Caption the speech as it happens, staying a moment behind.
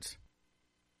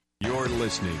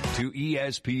listening to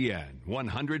ESPN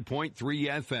 100.3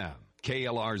 FM,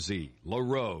 KLRZ, La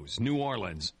Rose, New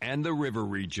Orleans, and the River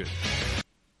Region.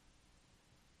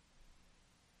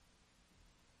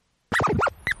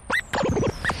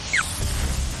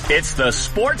 It's the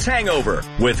Sports Hangover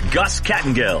with Gus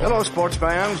Kattengill. Hello, sports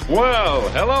fans. Well,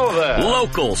 hello there.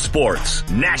 Local sports,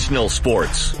 national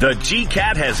sports. The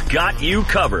GCAT has got you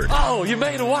covered. Oh, you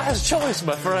made a wise choice,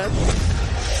 my friend.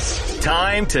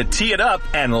 Time to tee it up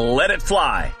and let it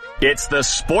fly. It's the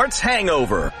Sports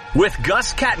Hangover with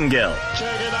Gus Kattengill.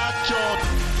 Check it out,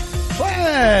 George.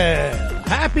 Well,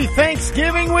 happy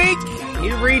Thanksgiving week.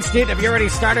 You reached it. Have you already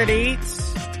started to eat?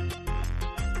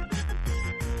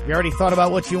 You already thought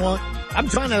about what you want? I'm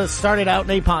trying to start it out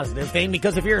in a positive thing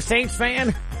because if you're a Saints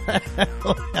fan,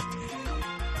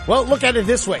 well, look at it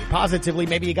this way. Positively,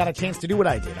 maybe you got a chance to do what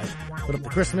I did. I put up the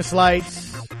Christmas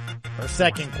lights for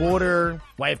second quarter.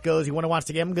 Wife goes, you want to watch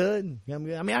the game? Good. I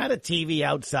mean, I had a TV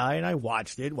outside. I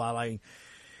watched it while I,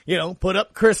 put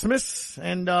up Christmas.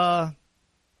 And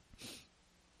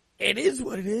it is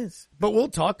what it is. But we'll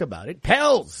talk about it.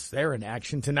 Pels, they're in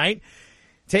action tonight.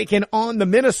 Taking on the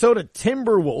Minnesota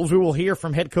Timberwolves. We will hear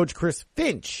from head coach Chris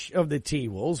Finch of the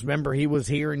T-Wolves. Remember, he was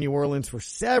here in New Orleans for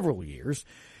several years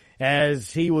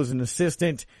as he was an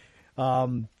assistant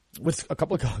with a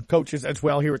couple of coaches as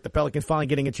well here at the Pelicans, finally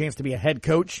getting a chance to be a head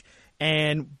coach.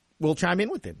 And we'll chime in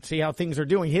with him, see how things are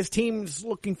doing. His team's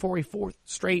looking for a fourth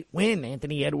straight win.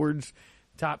 Anthony Edwards,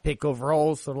 top pick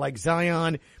overall, so like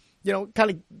Zion. Kind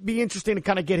of be interesting to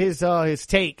kind of get his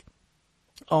take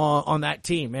on that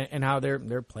team and how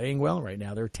they're playing well right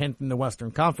now. They're 10th in the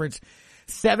Western Conference,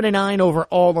 7-9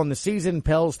 overall on the season.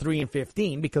 Pels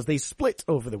 3-15 because they split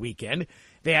over the weekend.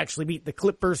 They actually beat the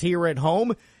Clippers here at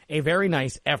home. A very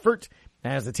nice effort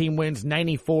as the team wins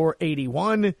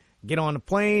 94-81. Get on a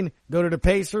plane, go to the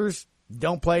Pacers.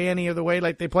 Don't play any other way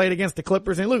like they played against the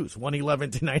Clippers and lose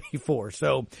 111-94.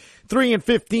 So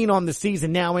 3-15 on the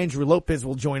season now. Andrew Lopez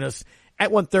will join us at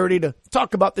 1:30 to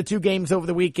talk about the two games over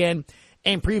the weekend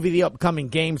and preview the upcoming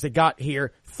games that got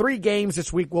here. 3 games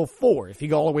this week, well, 4 if you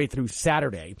go all the way through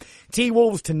Saturday.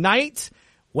 T-Wolves tonight.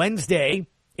 Wednesday,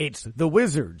 it's the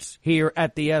Wizards here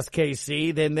at the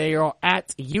SKC. Then they are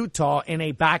at Utah in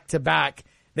a back-to-back.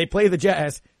 They play the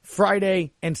Jazz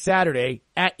Friday and Saturday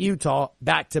at Utah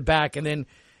back-to-back, and then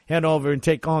head over and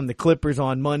take on the Clippers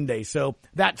on Monday. So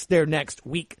that's their next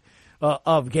week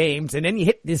of games. And then you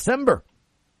hit December.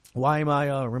 Why am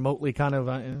I remotely kind of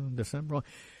in December?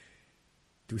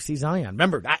 Do we see Zion?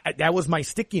 Remember, that was my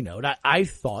sticky note. I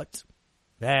thought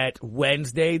that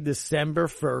Wednesday, December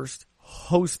 1st,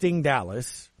 hosting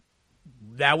Dallas,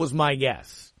 that was my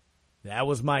guess. That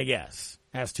was my guess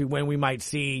as to when we might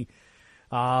see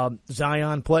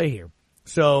Zion play here.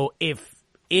 So if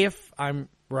I'm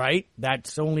right,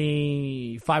 that's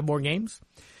only 5 more games.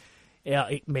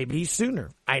 Maybe sooner.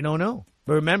 I don't know.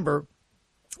 But remember,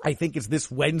 I think it's this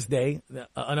Wednesday,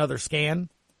 another scan.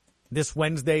 This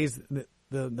Wednesday's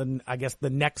I guess the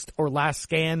next or last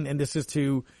scan, and this is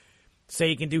to say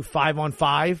you can do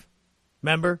 5-on-5.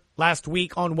 Remember, last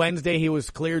week on Wednesday he was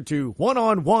cleared to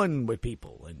 1-on-1 with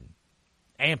people and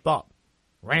ramp up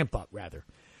rather.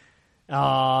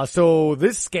 So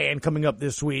this scan coming up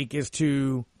this week is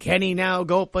to, can he now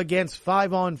go up against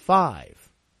 5-on-5?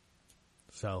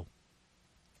 So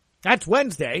that's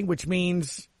Wednesday, which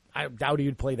means I doubt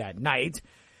he'd play that night,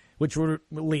 which would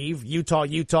leave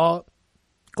Utah,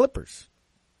 Clippers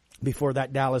before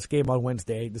that Dallas game on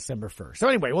Wednesday, December 1st. So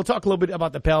anyway, we'll talk a little bit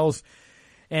about the Pels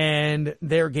and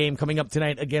their game coming up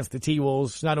tonight against the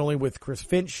T-Wolves, not only with Chris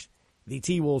Finch, the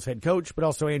T-Wolves head coach, but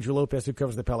also Andrew Lopez, who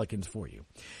covers the Pelicans for you.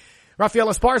 Rafael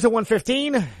Esparza,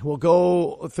 1:15. We'll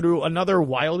go through another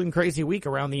wild and crazy week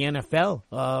around the NFL.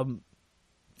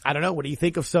 I don't know. What do you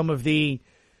think of some of the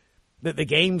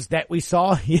games that we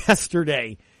saw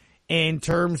yesterday in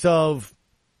terms of,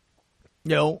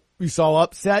 you saw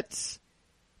upsets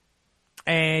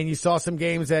and you saw some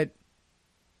games that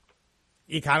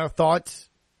you kind of thought,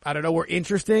 were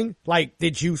interesting. Like,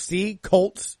 did you see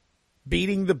Colts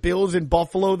beating the Bills in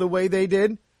Buffalo the way they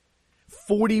did?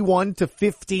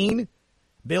 41-15.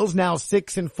 Bills now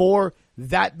 6-4.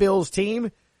 That Bills team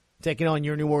taking on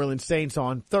your New Orleans Saints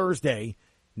on Thursday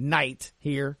night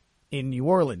here in New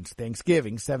Orleans.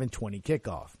 Thanksgiving, 7:20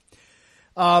 kickoff.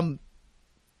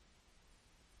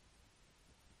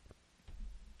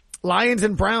 Lions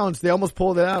and Browns, they almost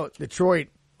pulled it out. Detroit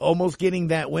almost getting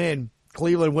that win.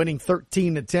 Cleveland winning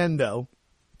 13-10 though.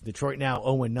 Detroit now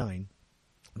 0-9.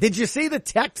 Did you see the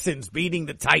Texans beating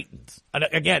the Titans?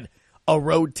 Again, a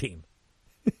road team.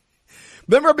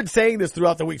 Remember, I've been saying this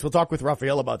throughout the weeks. We'll talk with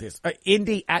Rafael about this.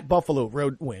 Indy at Buffalo,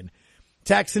 road win.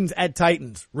 Texans at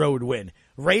Titans, road win.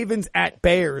 Ravens at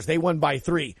Bears, they won by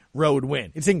 3, road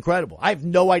win. It's incredible. I have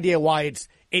no idea why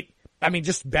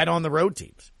just bet on the road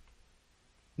teams.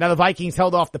 Now the Vikings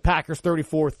held off the Packers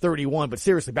 34-31, but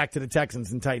seriously, back to the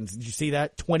Texans and Titans. Did you see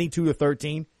that?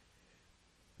 22-13.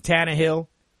 Tannehill,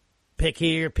 pick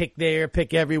here, pick there,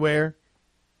 pick everywhere.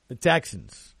 The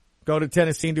Texans go to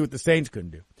Tennessee and do what the Saints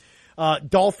couldn't do.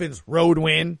 Dolphins, road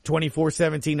win,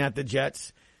 24-17 at the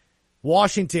Jets.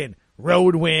 Washington,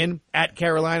 road win at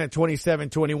Carolina,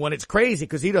 27-21. It's crazy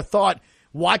because you'd have thought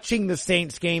watching the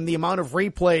Saints game, the amount of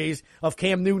replays of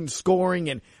Cam Newton scoring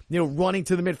and, running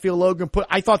to the midfield, Logan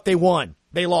I thought they won.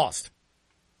 They lost.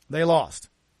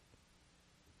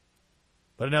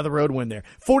 But another road win there.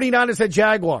 49ers at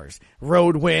Jaguars,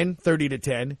 road win,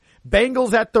 30-10.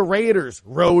 Bengals at the Raiders,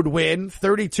 road win,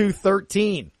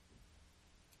 32-13.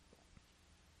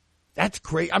 That's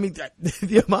great. I mean,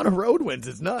 the amount of road wins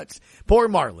is nuts. Poor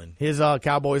Marlon. His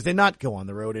Cowboys did not go on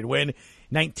the road and win.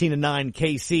 19-9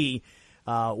 KC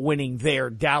winning there.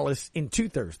 Dallas in 2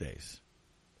 Thursdays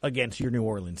against your New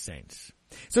Orleans Saints.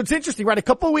 So it's interesting, right? A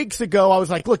couple of weeks ago, I was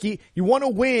like, look, you want to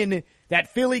win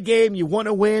that Philly game. You want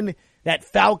to win that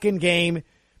Falcon game.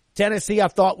 Tennessee, I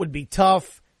thought, would be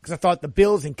tough because I thought the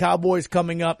Bills and Cowboys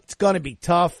coming up, it's going to be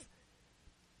tough.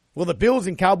 Well, the Bills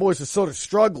and Cowboys are sort of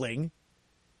struggling.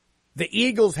 The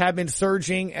Eagles have been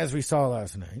surging, as we saw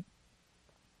last night.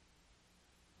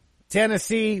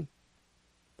 Tennessee,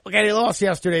 okay, they lost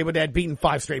yesterday, but they had beaten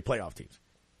 5 straight playoff teams.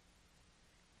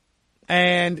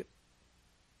 And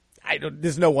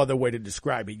there's no other way to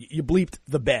describe it. You bleeped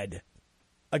the bed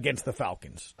against the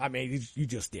Falcons. I mean, you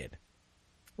just did.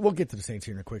 We'll get to the Saints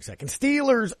here in a quick second.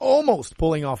 Steelers almost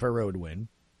pulling off a road win.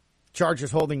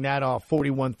 Chargers holding that off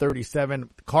 41-37.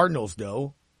 Cardinals,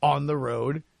 though, on the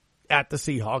road at the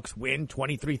Seahawks, win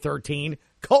 23-13.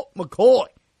 Colt McCoy,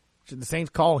 should the Saints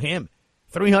call him?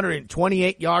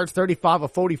 328 yards, 35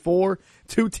 of 44,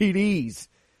 2 TDs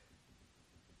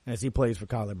as he plays for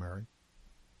Kyler Murray.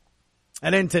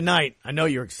 And then tonight, I know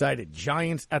you're excited.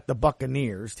 Giants at the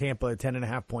Buccaneers. Tampa, a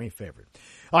 10.5-point favorite.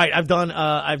 All right, I've done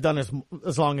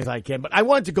as long as I can, but I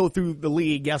wanted to go through the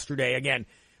league yesterday. Again,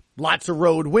 lots of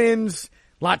road wins,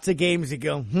 lots of games you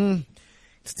go,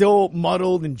 still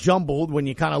muddled and jumbled when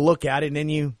you kind of look at it, and then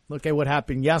you look at what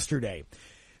happened yesterday.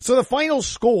 So the final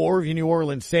score of your New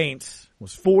Orleans Saints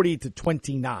was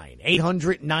 40-29.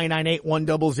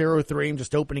 800-998-1003. I'm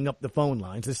just opening up the phone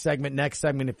lines. This segment, next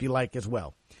segment, if you like as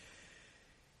well.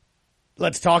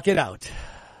 Let's talk it out,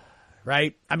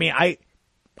 right? I mean,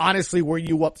 honestly, were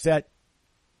you upset?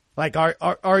 Like,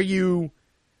 are you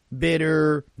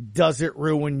bitter? Does it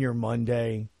ruin your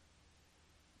Monday?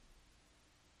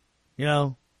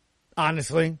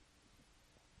 Honestly,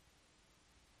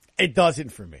 it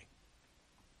doesn't for me.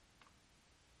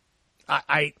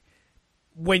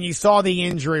 When you saw the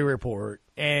injury report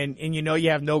and you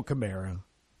have no Kamara,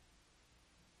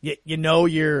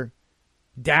 you're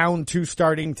down 2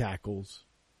 starting tackles.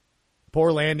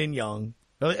 Poor Landon Young.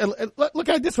 Look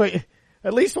at it this way.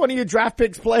 At least one of your draft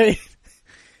picks played.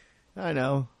 I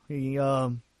know. It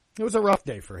was a rough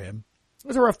day for him. It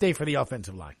was a rough day for the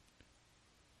offensive line.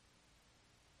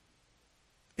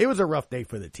 It was a rough day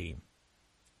for the team.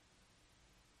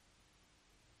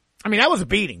 I mean, that was a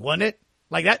beating, wasn't it?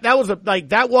 Like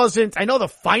that wasn't, I know the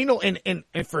final, and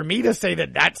for me to say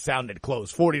that sounded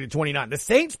close, 40-29. The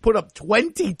Saints put up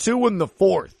 22 in the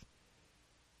 4th.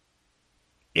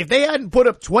 If they hadn't put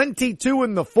up 22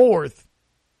 in the 4th,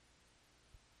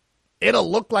 it'll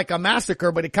look like a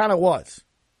massacre, but it kind of was.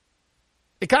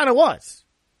 It kind of was.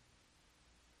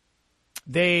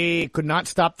 They could not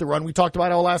stop the run. We talked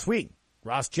about it all last week.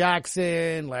 Ross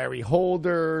Jackson, Larry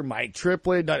Holder, Mike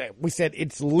Triplett. We said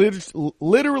it's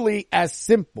literally as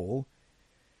simple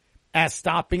as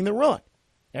stopping the run.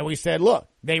 And we said, look,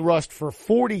 they rushed for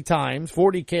 40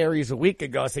 carries a week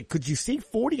ago. I said, could you see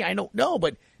 40? I don't know,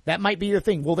 but that might be the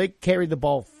thing. Well, they carried the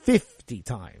ball 50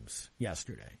 times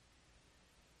yesterday.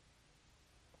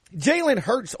 Jalen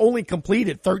Hurts only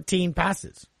completed 13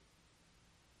 passes.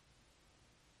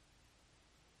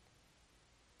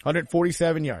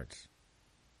 147 yards.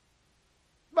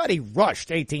 But he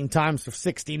rushed 18 times for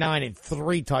 69 and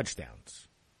 3 touchdowns.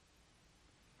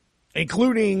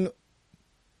 Including,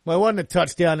 well, it wasn't a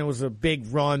touchdown. It was a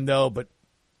big run, though. But,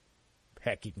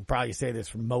 heck, you can probably say this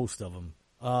for most of them.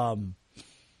 I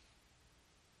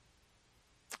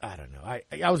don't know. I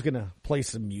was going to play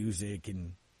some music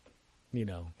and,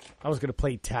 I was going to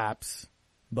play Taps,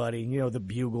 buddy. The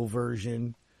Bugle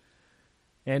version.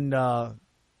 And I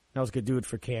was going to do it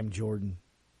for Cam Jordan.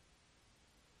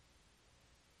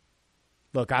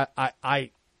 Look,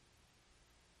 I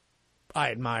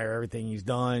admire everything he's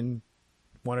done.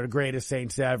 one of the greatest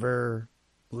Saints ever,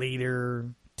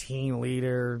 leader, team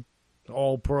leader,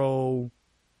 all-pro.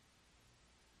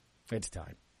 It's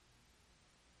time.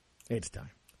 It's time.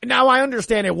 Now, I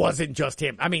understand it wasn't just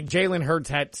him. I mean, Jalen Hurts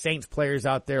had Saints players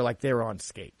out there like they were on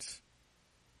skates.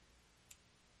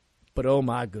 But, oh,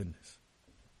 my goodness.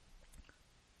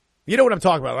 You know what I'm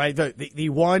talking about, right? The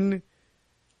one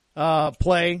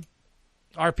play,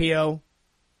 RPO,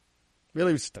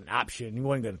 really was just an option. He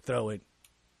wasn't going to throw it.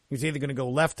 He was either going to go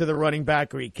left to the running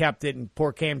back or he kept it, and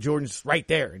poor Cam Jordan's right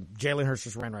there, and Jalen Hurts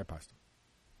just ran right past him.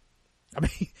 I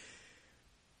mean,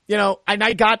 you know, and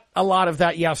I got a lot of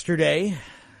that yesterday,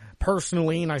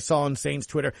 personally, and I saw on Saints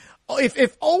Twitter.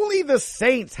 If only the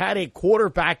Saints had a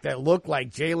quarterback that looked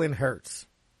like Jalen Hurts.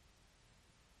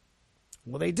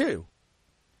 Well, they do.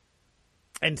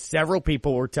 And several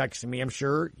people were texting me. I'm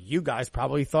sure you guys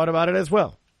probably thought about it as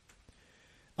well.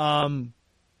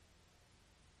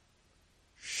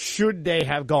 Should they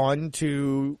have gone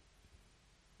to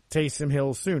Taysom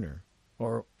Hill sooner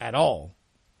or at all?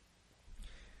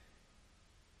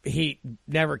 He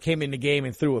never came in the game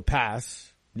and threw a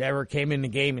pass, never came in the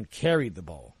game and carried the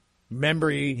ball.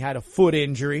 Remember, he had a foot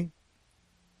injury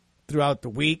throughout the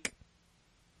week.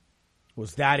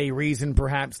 Was that a reason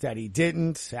perhaps that he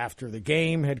didn't? After the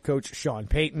game, head coach Sean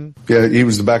Payton. Yeah, he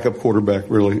was the backup quarterback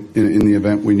really in the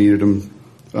event we needed him.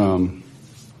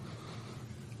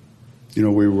 You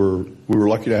know, we were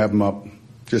lucky to have him up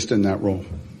just in that role.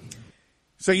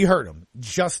 So you heard him,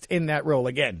 just in that role.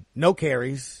 Again, no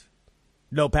carries,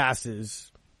 no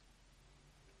passes,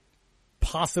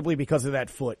 possibly because of that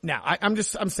foot. Now, I'm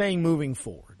saying moving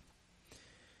forward.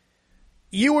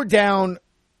 You were down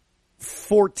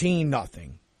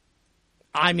 14-0.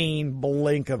 I mean,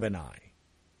 blink of an eye.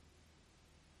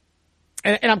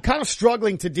 And I'm kind of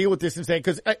struggling to deal with this and say,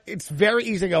 because it's very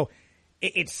easy to go,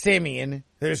 it's Simeon.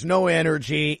 There's no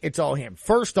energy. It's all him.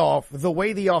 First off, the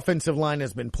way the offensive line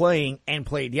has been playing and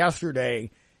played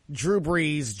yesterday, Drew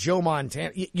Brees, Joe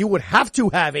Montana, you would have to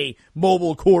have a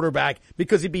mobile quarterback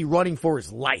because he'd be running for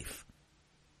his life.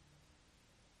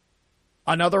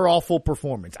 Another awful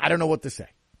performance. I don't know what to say.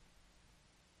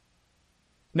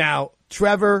 Now,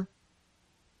 Trevor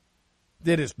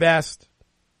did his best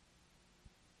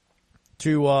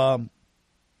to,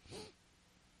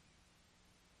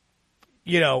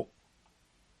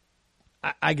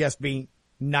 I guess be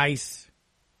nice,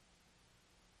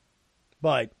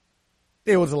 but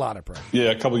it was a lot of pressure.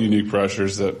 Yeah, a couple unique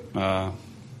pressures that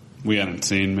we hadn't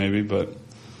seen maybe, but,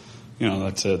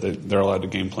 that's it. They're allowed to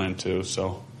game plan too,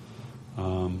 so,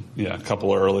 a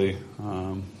couple early.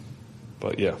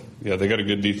 But, yeah, they got a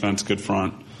good defense, good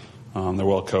front. They're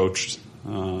well coached.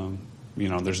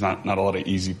 There's not a lot of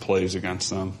easy plays against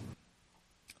them.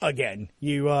 Again,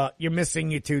 you're missing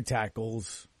your two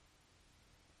tackles.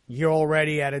 You're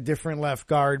already at a different left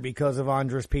guard because of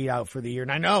Andres Pete out for the year.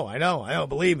 And I know.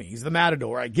 Believe me, he's the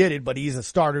Matador. I get it, but he's a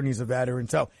starter and he's a veteran.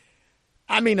 So,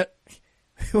 I mean,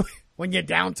 when you're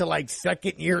down to like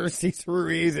second year Cesar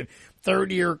Ruiz and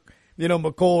third year,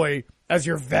 McCoy as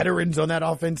your veterans on that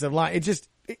offensive line,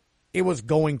 it was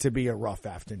going to be a rough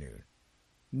afternoon.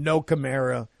 No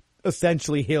Kamara,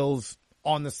 essentially Hills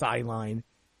on the sideline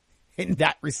in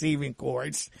that receiving core.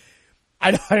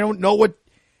 I don't know what.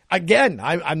 Again,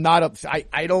 I'm not upset.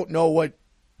 I don't know what,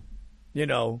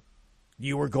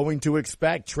 you were going to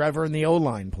expect. Trevor and the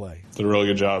O-line play. Did a really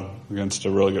good job against a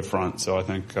really good front. So I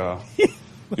think,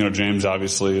 James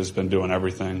obviously has been doing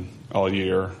everything all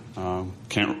year.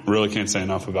 Can't say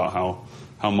enough about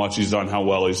how much he's done, how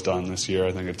well he's done this year.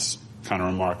 I think it's kind of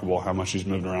remarkable how much he's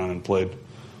moved around and played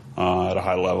at a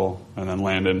high level. And then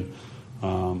Landon,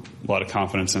 a lot of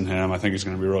confidence in him. I think he's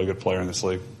going to be a really good player in this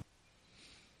league.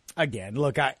 Again,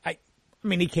 look, I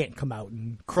mean, he can't come out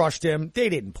and crushed him. They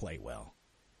didn't play well.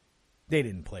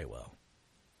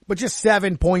 But just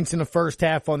 7 points in the first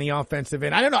half on the offensive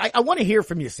end. I don't know. I want to hear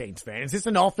from you, Saints fans. Is this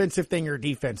an offensive thing or a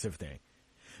defensive thing?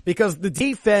 Because the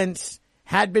defense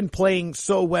had been playing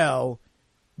so well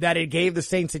that it gave the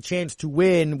Saints a chance to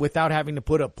win without having to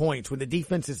put up points. When the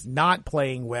defense is not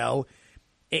playing well,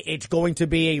 it's going to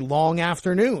be a long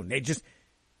afternoon.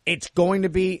 It's going to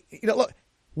be, look,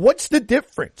 what's the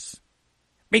difference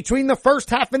between the first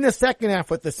half and the second half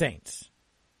with the Saints?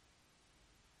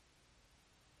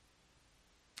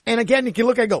 And again, you can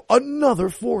look at it and go, another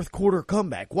fourth quarter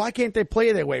comeback. Why can't they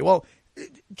play that way? Well,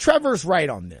 Trevor's right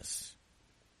on this.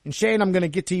 And Shane, I'm going to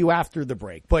get to you after the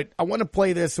break, but I want to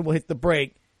play this and we'll hit the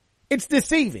break. It's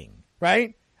deceiving,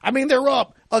 right? I mean, they're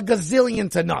up a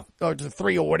gazillion to nothing, or to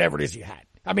 3 or whatever it is you had.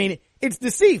 I mean, it's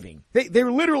deceiving.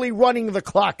 They're literally running the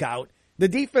clock out. The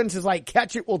defense is like,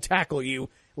 catch it, we'll tackle you.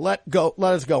 Let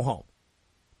us go home.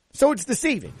 So it's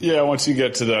deceiving. Yeah, once you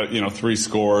get to the 3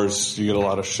 scores, you get a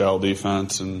lot of shell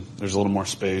defense, and there's a little more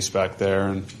space back there,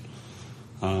 and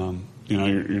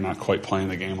you're not quite playing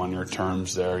the game on your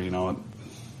terms there.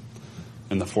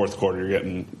 In the fourth quarter, you're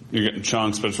getting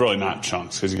chunks, but it's really not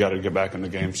chunks because you got to get back in the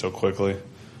game so quickly,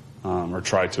 or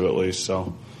try to at least.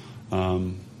 So,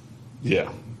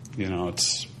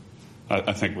 it's.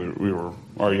 I think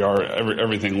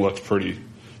everything looked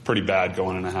pretty bad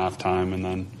going into halftime, and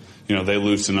then they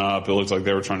loosened up. It looked like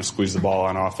they were trying to squeeze the ball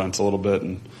on offense a little bit,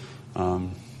 and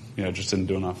just didn't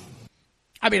do enough.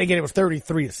 I mean, again, it was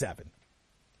 33-7.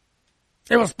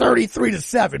 It was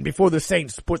 33-7 before the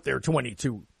Saints put their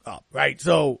 22 up, right?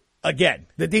 So again,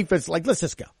 the defense, let's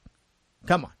just go.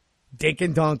 Come on. Dink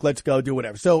and dunk. Let's go do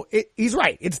whatever. So he's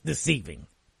right. It's deceiving.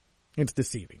 It's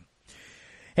deceiving.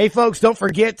 Hey folks, don't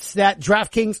forget that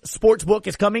DraftKings Sportsbook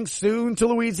is coming soon to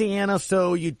Louisiana,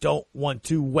 so you don't want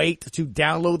to wait to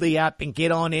download the app and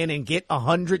get on in and get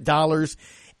 $100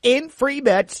 in free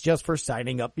bets just for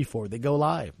signing up before they go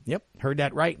live. Yep, heard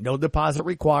that right. No deposit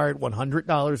required,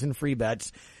 $100 in free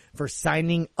bets for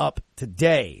signing up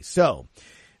today. So,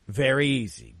 very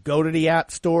easy. Go to the App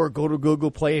Store, go to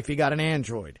Google Play if you got an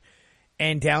Android,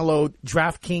 and download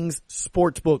DraftKings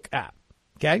Sportsbook app.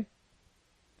 Okay?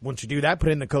 Once you do that,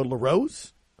 put in the code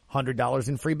LaRose, $100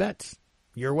 in free bets.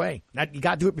 Your way. Now, you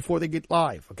got to do it before they get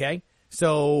live, okay?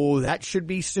 So that should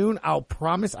be soon. I'll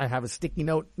promise. I have a sticky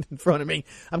note in front of me.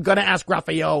 I'm going to ask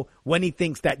Rafael when he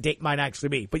thinks that date might actually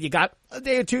be. But you got a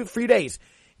day or two, 3 days.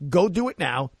 Go do it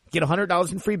now. Get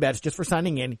 $100 in free bets just for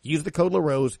signing in. Use the code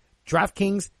LaRose,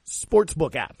 DraftKings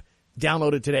Sportsbook app.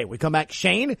 Download it today. We come back.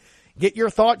 Shane, get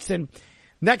your thoughts. And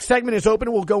next segment is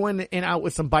open. We'll go in and out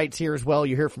with some bites here as well.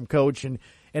 You hear from Coach and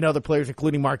other players,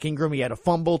 including Mark Ingram. He had a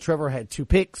fumble. Trevor had 2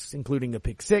 picks, including a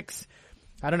pick 6.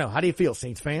 I don't know. How do you feel,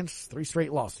 Saints fans? 3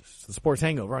 straight losses. The Sports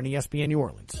Hangover on ESPN New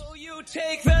Orleans. So you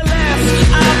take the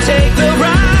left, I'll take the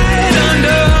right.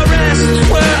 Under arrest,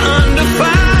 we're under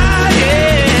fire.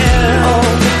 Yeah.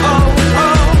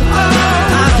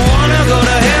 I don't wanna go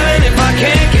to heaven if I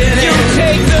can't get in. You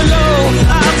take the low,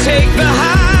 I'll take the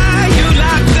high. You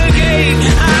lock the gate,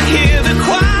 I hear the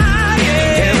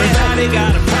quiet. Everybody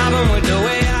got a problem with the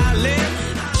way I live.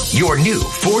 Your new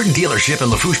Ford dealership in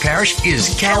Lafourche Parish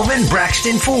is Calvin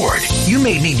Braxton Ford. You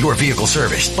may need your vehicle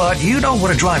serviced, but you don't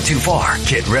want to drive too far.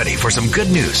 Get ready for some good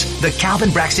news. The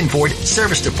Calvin Braxton Ford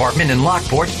Service Department in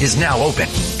Lockport is now open.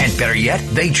 And better yet,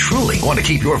 they truly want to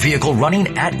keep your vehicle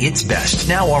running at its best.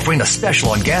 Now offering a special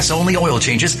on gas-only oil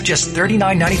changes, just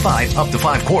 $39.95 up to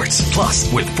 5 quarts.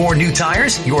 Plus, with 4 new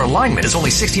tires, your alignment is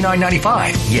only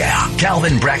 $69.95. Yeah,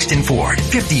 Calvin Braxton Ford,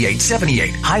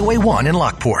 5878 Highway 1 in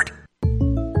Lockport.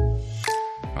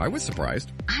 I was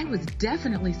surprised. I was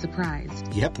definitely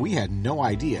surprised. Yep, we had no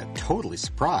idea. Totally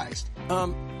surprised.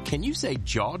 Can you say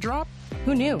jaw drop?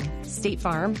 Who knew? State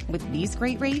Farm, with these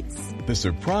great rates? The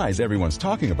surprise everyone's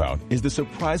talking about is the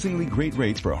surprisingly great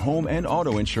rates for home and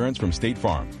auto insurance from State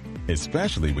Farm,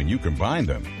 especially when you combine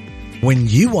them. When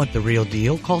you want the real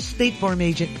deal, call State Farm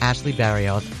agent Ashley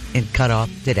Barrios and cut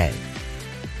off today.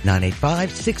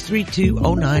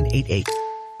 985-632-0988.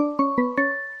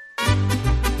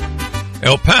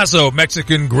 El Paso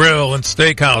Mexican Grill and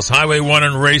Steakhouse, Highway 1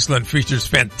 in Raceland, features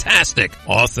fantastic,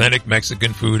 authentic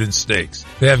Mexican food and steaks.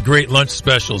 They have great lunch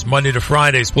specials Monday to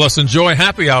Fridays, plus enjoy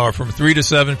happy hour from 3 to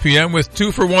 7 p.m. with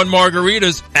 2-for-1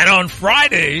 margaritas. And on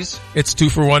Fridays, it's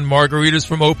 2-for-1 margaritas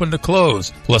from open to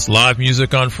close, plus live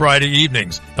music on Friday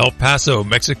evenings. El Paso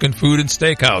Mexican Food and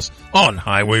Steakhouse on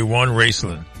Highway 1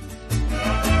 Raceland.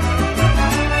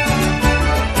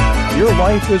 Your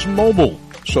life is mobile.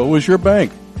 So is your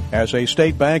bank. As a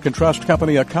State Bank and Trust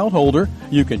Company account holder,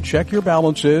 you can check your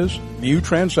balances, view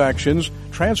transactions,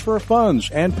 transfer funds,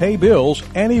 and pay bills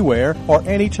anywhere or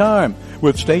anytime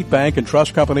with State Bank and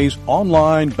Trust Company's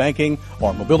online banking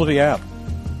or mobility app.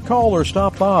 Call or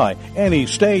stop by any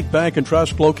State Bank and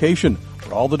Trust location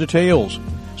for all the details.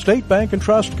 State Bank and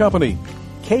Trust Company.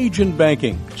 Cajun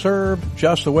banking, served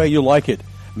just the way you like it.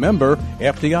 Member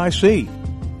FDIC.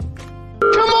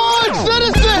 Come on,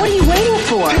 citizen! What are you waiting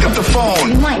for? Pick up the phone.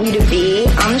 We want you to be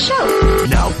on the show.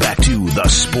 Now back to the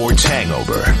Sports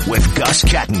Hangover with Gus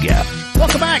Kattengap.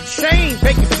 Welcome back, Shane.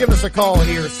 Thank you for giving us a call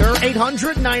here, sir.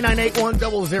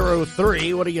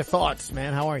 800-998-1003. What are your thoughts,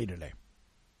 man? How are you today?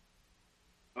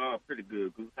 Pretty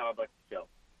good. How about the show?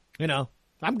 You know,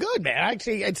 I'm good, man.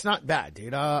 Actually, it's not bad,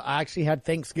 dude. I actually had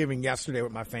Thanksgiving yesterday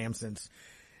with my fam since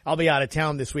I'll be out of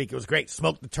town this week. It was great.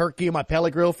 Smoked the turkey on my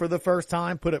pellet grill for the first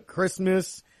time. Put up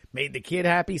Christmas. Made the kid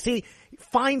happy. See,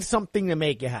 find something to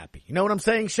make you happy. You know what I'm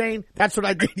saying, Shane? That's what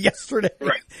I did yesterday.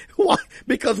 Right. Why?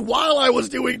 Because while I was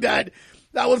doing that,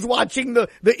 I was watching the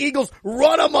Eagles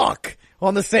run amok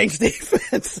on the Saints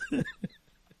defense.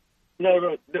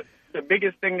 No, the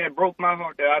biggest thing that broke my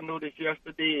heart that I noticed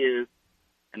yesterday is,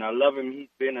 and I love him. He's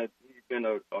been a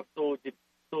soldier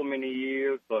so many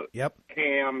years, but yep.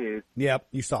 Cam is. Yep,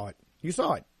 you saw it.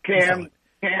 Cam,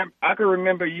 I can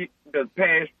remember the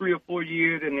past 3 or 4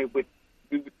 years, and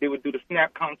they would do the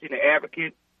snap counts in the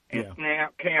Advocate, and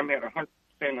snap. Cam had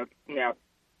 100% of the snap,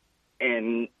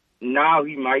 and now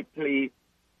he might play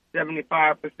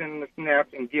 75% of the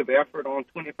snaps and give effort on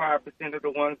 25% of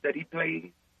the ones that he plays.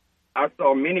 I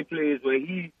saw many plays where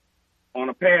he, on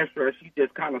a pass rush, he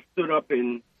just kind of stood up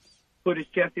and put his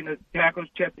chest in the tackle's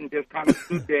chest and just kind of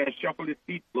stood there and shuffled his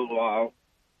feet for a little while.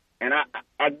 And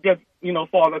I just,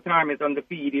 Father Time is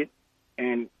undefeated,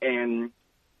 and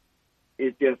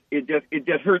it just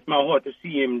hurts my heart to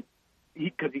see him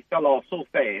because he fell off so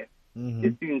fast. Mm-hmm.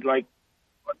 It seems like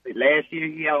last year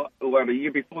the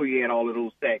year before he had all of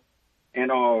those sacks,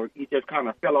 and he just kind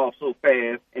of fell off so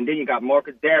fast. And then you got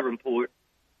Marcus Davenport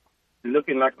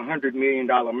looking like $100 million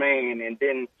man, and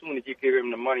then as soon as you give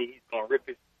him the money, he's gonna rip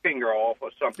his finger off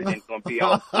or something, and it's gonna be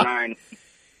out 9.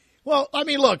 Well, I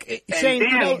mean, look,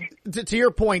 Shane, to your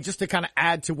point, just to kind of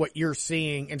add to what you're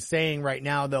seeing and saying right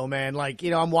now, though, man, like,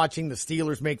 I'm watching the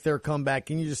Steelers make their comeback,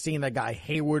 and you're just seeing that guy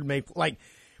Hayward make, like,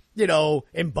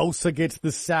 and Bosa gets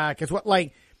the sack. It's what,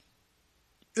 like,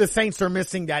 the Saints are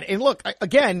missing that. And look,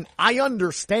 again, I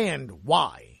understand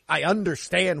why.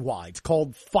 It's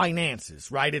called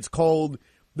finances, right? It's called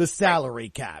the salary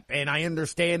cap. And I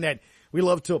understand that we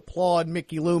love to applaud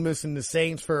Mickey Loomis and the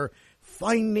Saints for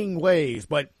finding ways,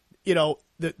 but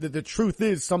the truth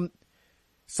is some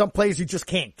plays you just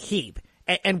can't keep.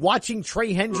 And watching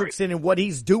Trey Hendrickson and what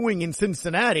he's doing in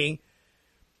Cincinnati,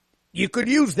 you could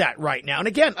use that right now. And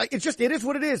again, it is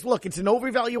what it is. Look, it's an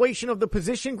overevaluation of the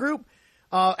position group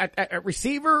at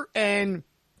receiver, and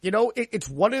it's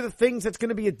one of the things that's going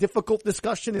to be a difficult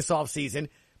discussion this offseason.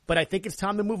 But I think it's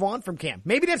time to move on from Cam.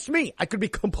 Maybe that's me. I could be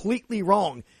completely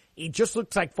wrong. He just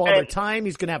looks like Father Time.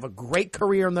 He's going to have a great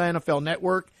career on the NFL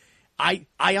Network. I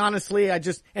honestly,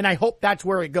 and I hope that's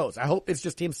where it goes. I hope it's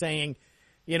just him saying,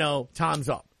 time's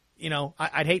up.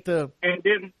 I'd hate to.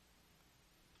 And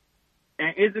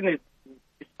isn't it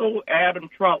so Adam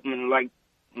Troutman, like,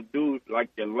 dude, like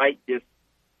the light just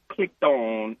clicked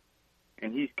on,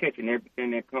 and he's catching everything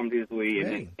that comes his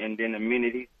way, and then the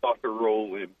minute he starts to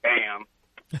roll, and bam,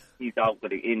 he's out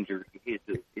with an injury. His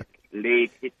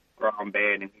leg hits the ground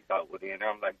bad, and he's out with it. And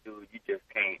I'm like, dude, you just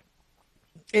can't.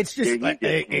 It's just,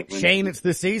 Shane, it's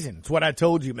the season. It's what I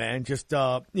told you, man. Just,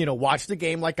 watch the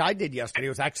game like I did yesterday. It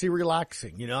was actually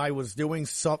relaxing. I was doing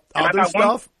some other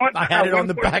stuff. I had it on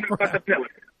the background.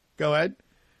 Go ahead.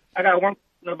 I got one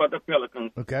thing about the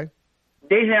Pelicans. Okay.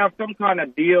 They have some kind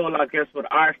of deal, I guess, with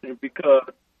Arsenal because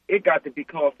it got to be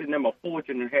costing them a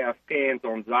fortune to have scans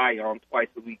on Zion twice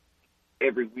a week,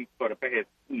 every week for the past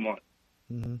 2 months.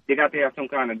 Mm-hmm. They got to have some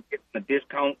kind of a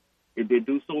discount. If they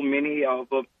do so many of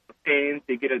the scans,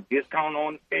 they get a discount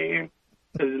on the scan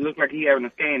because it looks like he's having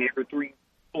a scan every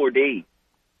 3-4 days.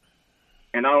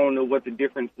 And I don't know what the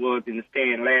difference was in the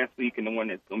scan last week and the one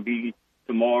that's going to be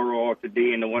tomorrow or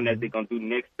today and the one that they're going to do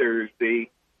next Thursday.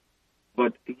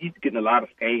 But he's getting a lot of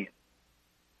scans.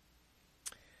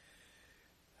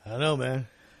 I don't know, man.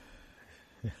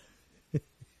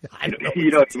 I don't know.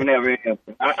 You don't even have an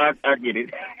answer. I get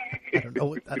it. I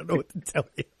don't know what to tell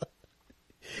you.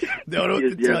 Don't know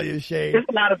what to tell you, Shane. That's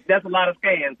a lot of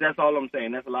scans. That's all I'm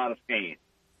saying. That's a lot of scans.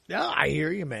 Yeah, I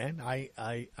hear you, man. I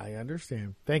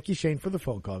understand. Thank you, Shane, for the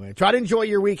phone call, man. Try to enjoy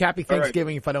your week. Happy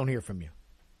Thanksgiving if I don't hear from you.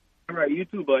 All right, you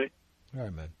too, buddy. All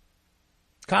right, man.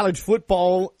 College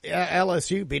football,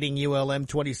 LSU beating ULM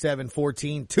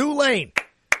 27-14. Tulane.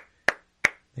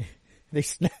 They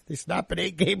snapped an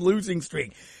 8-game losing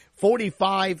streak.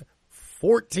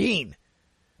 45-14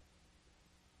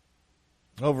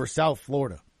 over South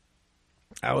Florida.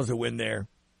 That was a win there.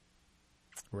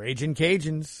 Raging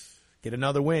Cajuns get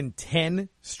another win. 10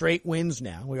 straight wins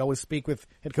now. We always speak with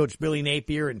head coach Billy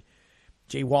Napier and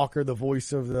Jay Walker, the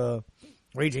voice of the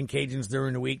Raging Cajuns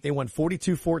during the week. They won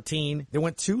 42-14. They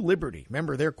went to Liberty.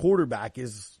 Remember, their quarterback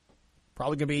is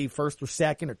probably going to be first or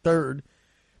second or third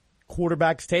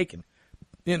quarterbacks taken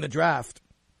in the draft.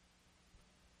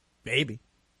 Baby.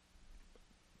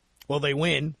 Well, they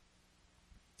win,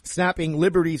 snapping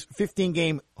Liberty's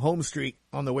 15-game home streak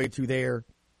on the way to their,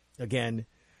 again,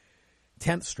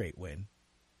 10th straight win.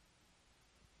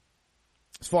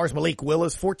 As far as Malik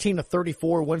Willis, 14-34,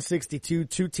 162,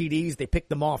 2 TDs. They picked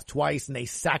them off twice, and they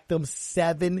sacked them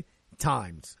 7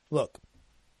 times. Look,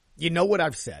 you know what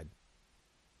I've said.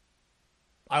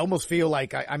 I almost feel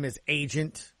like I'm his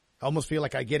agent. I almost feel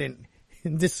like I get in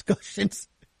discussions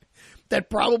that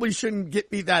probably shouldn't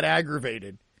get me that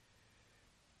aggravated.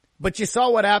 But you saw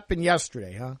what happened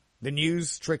yesterday, huh? The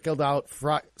news trickled out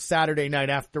Saturday night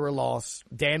after a loss.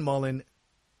 Dan Mullen,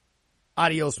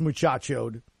 adios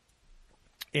muchachoed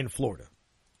in Florida.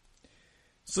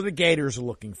 So the Gators are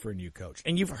looking for a new coach.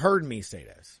 And you've heard me say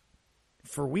this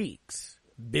for weeks.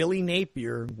 Billy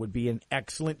Napier would be an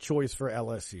excellent choice for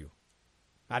LSU.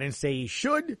 I didn't say he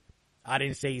should. I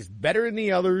didn't say he's better than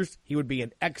the others. He would be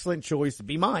an excellent choice to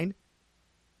be mine.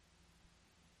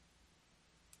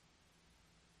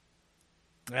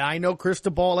 I know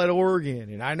Cristobal at Oregon,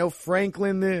 and I know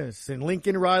Franklin this, and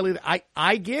Lincoln Riley.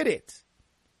 I get it.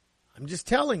 I'm just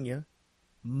telling you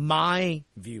my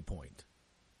viewpoint.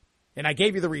 And I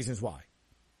gave you the reasons why.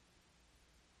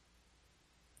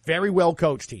 Very well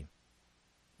coached team.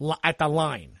 At the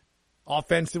line.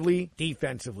 Offensively,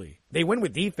 defensively. They win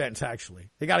with defense, actually.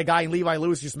 They got a guy in Levi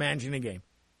Lewis just managing the game.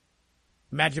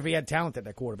 Imagine if he had talent at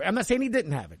that quarterback. I'm not saying he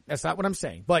didn't have it. That's not what I'm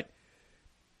saying. But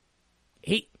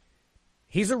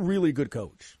he's a really good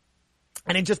coach.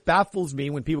 And it just baffles me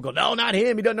when people go, no, not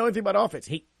him. He doesn't know anything about offense.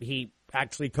 He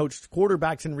actually coached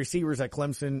quarterbacks and receivers at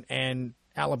Clemson and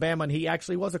Alabama, and he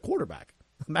actually was a quarterback.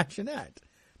 Imagine that.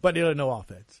 But he doesn't know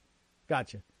offense.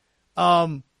 Gotcha.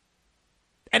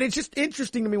 And it's just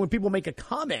interesting to me when people make a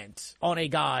comment on a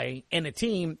guy and a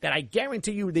team that I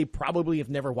guarantee you they probably have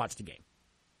never watched a game.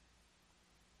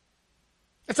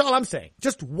 That's all I'm saying.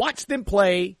 Just watch them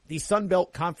play the Sun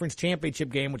Belt Conference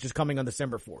Championship game, which is coming on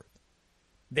December 4th.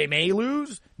 They may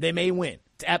lose. They may win.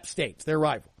 It's App State. It's their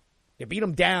rival. They beat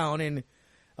them down in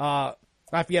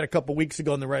Lafayette a couple weeks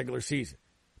ago in the regular season.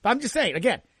 But I'm just saying,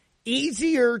 again,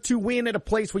 easier to win at a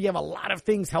place where you have a lot of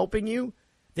things helping you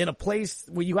than a place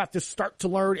where you have to start to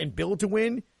learn and build to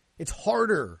win. It's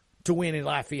harder to win in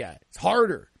Lafayette. It's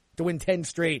harder to win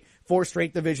 4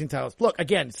 straight division titles. Look,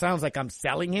 again, it sounds like I'm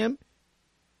selling him,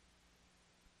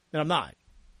 and I'm not.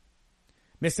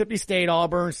 Mississippi State,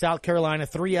 Auburn, South Carolina,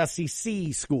 3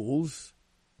 SEC schools.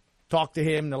 Talked to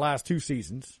him the last 2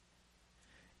 seasons.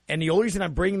 And the only reason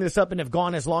I'm bringing this up and have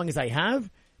gone as long as I have,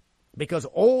 because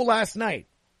last night,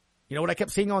 you know what I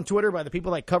kept seeing on Twitter by the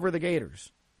people that cover the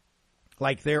Gators?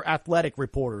 Like their athletic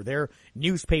reporter, their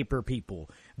newspaper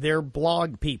people, their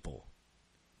blog people.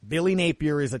 Billy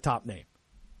Napier is a top name.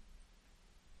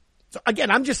 So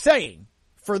again, I'm just saying,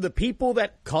 for the people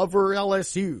that cover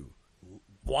LSU,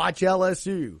 watch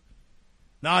LSU.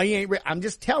 No, he ain't. I'm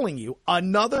just telling you,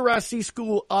 another SC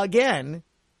school again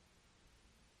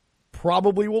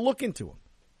probably will look into him.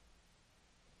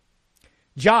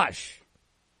 Josh,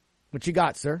 what you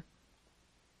got, sir?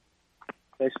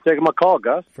 Thanks for taking my call,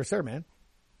 Gus. For sure, man.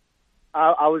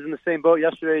 I was in the same boat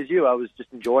yesterday as you. I was just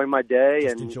enjoying my day,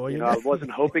 I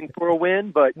wasn't hoping for a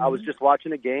win, but I was just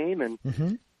watching a game, and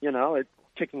it's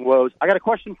kicking woes. I got a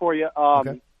question for you.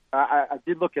 Okay. I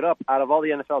did look it up. Out of all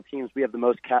the NFL teams, we have the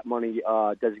most cap money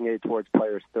designated towards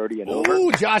players 30 and over.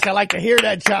 Ooh, Josh, I like to hear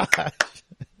that, Josh.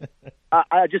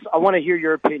 I want to hear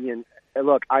your opinion.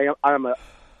 Look, I am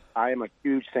a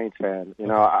huge Saints fan. You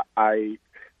know,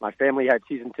 my family had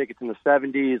season tickets in the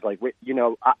 70s. Like,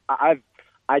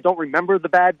 I don't remember the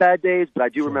bad days, but I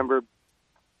do remember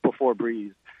before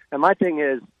Breeze. And my thing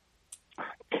is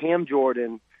Cam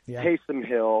Jordan, Taysom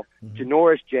Hill,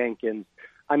 Janoris Jenkins.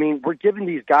 I mean, we're giving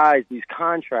these guys these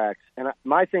contracts. And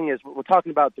my thing is, we're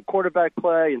talking about the quarterback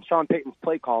play and Sean Payton's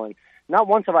play calling. Not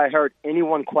once have I heard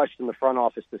anyone question the front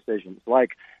office decisions,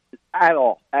 like, at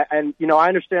all. And I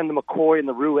understand the McCoy and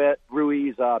the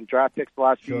Ruiz draft picks the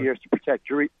last few years to protect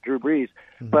Drew Brees.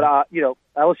 But,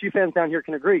 LSU fans down here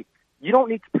can agree. You don't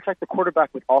need to protect the quarterback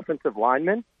with offensive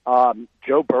linemen.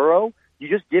 Joe Burrow, you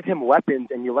just give him weapons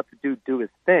and you let the dude do his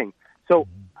thing. So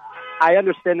I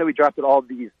understand that we drafted all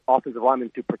these offensive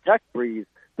linemen to protect Brees,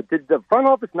 but did the front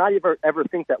office not ever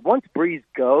think that once Brees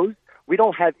goes, we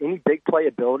don't have any big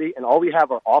playability and all we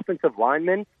have are offensive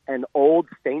linemen and old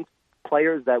Saints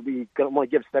players that we want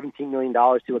to give $17 million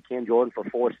to a Cam Jordan for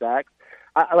 4 sacks?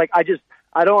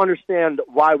 I don't understand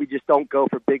why we just don't go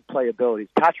for big playabilities.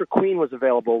 Patrick Queen was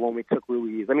available when we took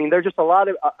Ruiz. I mean, there's just a lot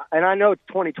of, and I know it's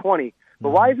 2020, but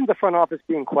why isn't the front office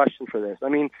being questioned for this? I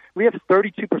mean, we have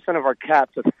 32% of our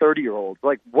caps of 30-year-olds.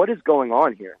 Like, what is going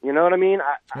on here? You know what I mean?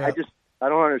 I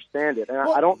don't understand it. And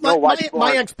I don't know why.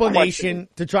 My explanation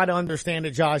to try to understand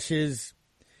it, Josh, is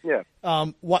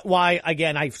why,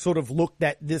 again, I've sort of looked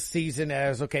at this season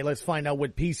as, okay, let's find out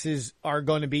what pieces are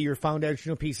going to be your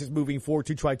foundational pieces moving forward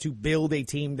to try to build a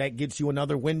team that gives you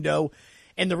another window.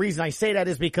 And the reason I say that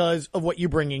is because of what you're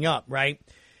bringing up, right?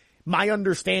 My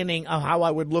understanding of how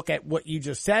I would look at what you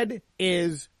just said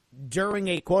is during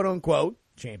a quote-unquote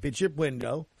championship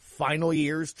window, final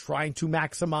years trying to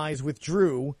maximize with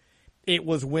Drew, it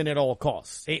was win at all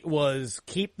costs. It was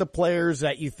keep the players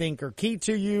that you think are key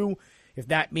to you. If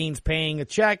that means paying a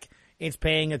check, it's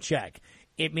paying a check.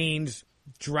 It means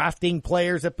drafting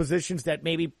players at positions that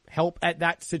maybe help at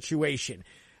that situation.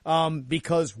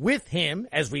 Because with him,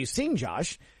 as we've seen,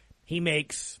 Josh, he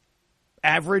makes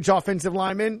average offensive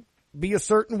linemen be a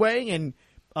certain way and,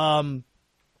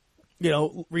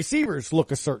 receivers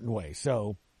look a certain way.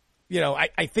 So,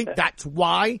 I think that's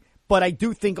why, but I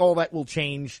do think all that will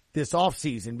change this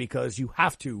offseason because you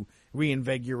have to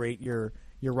reinvigorate your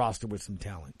roster with some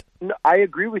talent. No, I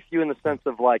agree with you in the sense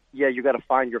of you got to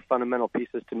find your fundamental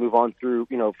pieces to move on through,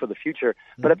 for the future.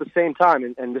 But at the same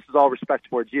time, and this is all respect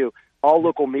towards you, all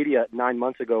local media 9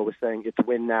 months ago was saying it's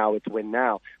win now, it's win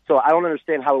now. So I don't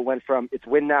understand how it went from it's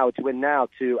win now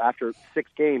to after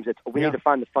 6 games, we need to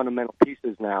find the fundamental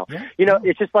pieces now. Yeah.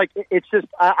 It's just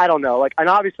I don't know. And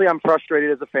obviously I'm frustrated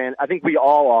as a fan. I think we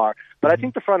all are. But I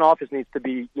think the front office needs to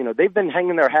be, they've been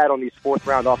hanging their hat on these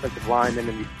 4th-round offensive linemen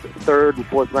and these 3rd and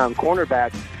 4th-round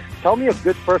cornerbacks. Tell me a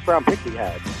good first-round pick he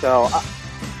had. So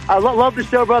I love the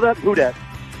show, brother. Who dat?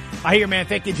 I hear, man.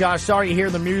 Thank you, Josh. Sorry to hear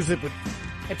the music, but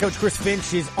head coach Chris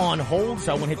Finch is on hold,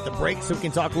 so I want to hit the break so we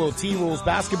can talk a little T-Wolves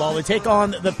basketball. They take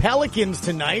on the Pelicans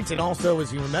tonight, and also,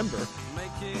 as you remember,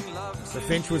 Mr.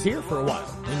 Finch was here for a while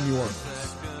in New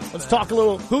Orleans. Let's talk a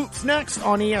little hoops next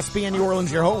on ESPN New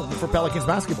Orleans, your home for Pelicans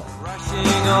basketball.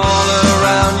 Rushing all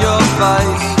around your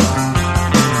face,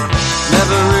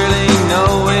 never really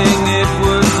knowing it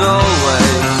was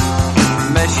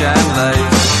always mesh and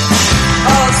lace.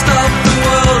 I'll stop the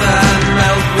world and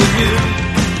melt with you.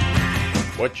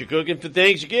 What you cooking for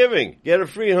Thanksgiving? Get a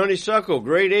free honeysuckle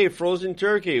grade A frozen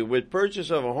turkey with purchase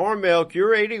of a Hormel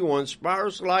Cure 81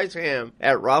 spiral slice ham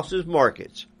at Rouse's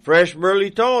Markets. Fresh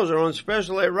Merle-Tons are on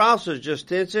special at Rouse's, just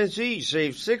 10 cents each,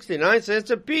 save 69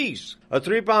 cents a piece. A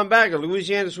 3-pound bag of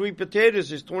Louisiana sweet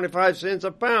potatoes is 25 cents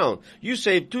a pound. You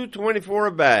save $2.24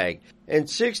 a bag. And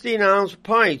 16-ounce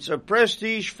pints of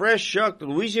Prestige fresh shucked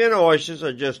Louisiana oysters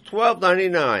are just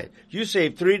 $12.99. You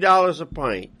save $3 a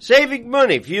pint. Saving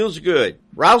money feels good.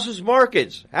 Rouse's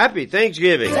Markets. Happy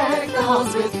Thanksgiving. Deck the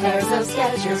halls with pairs of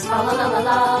Skechers. La la la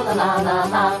la la la la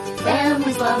la.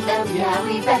 Families love them, yeah,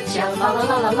 we betcha. La la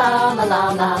la la la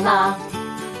la la la.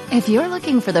 If you're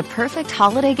looking for the perfect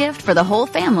holiday gift for the whole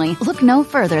family, look no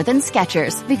further than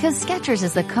Skechers, because Skechers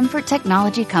is the comfort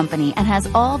technology company and has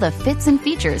all the fits and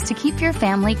features to keep your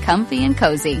family comfy and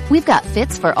cozy. We've got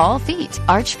fits for all feet,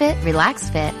 arch fit,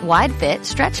 relaxed fit, wide fit,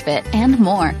 stretch fit, and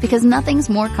more, because nothing's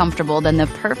more comfortable than the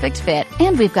perfect fit.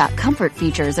 And we've got comfort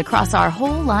features across our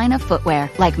whole line of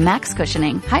footwear, like max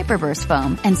cushioning, hyperburst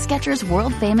foam, and Skechers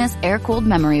world-famous air-cooled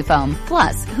memory foam.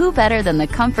 Plus, who better than the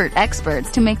comfort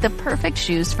experts to make the perfect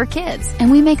shoes for kids?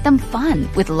 And we make them fun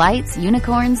with lights,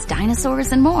 unicorns,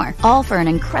 dinosaurs, and more, all for an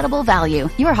incredible value.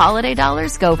 Your holiday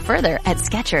dollars go further at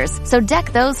Skechers, so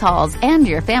deck those halls and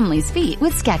your family's feet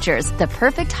with Skechers, the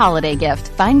perfect holiday gift.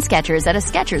 Find Skechers at a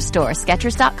Skechers store,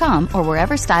 Skechers.com, or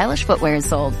wherever stylish footwear is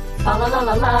sold. La la la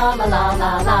la la la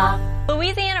la la.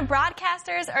 Louisiana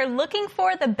broadcasters are looking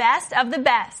for the best of the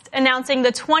best, announcing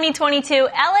the 2022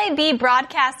 LAB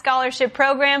Broadcast Scholarship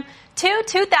Program. 2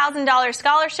 $2,000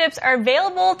 scholarships are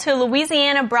available to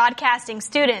Louisiana broadcasting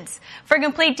students. For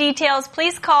complete details,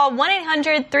 please call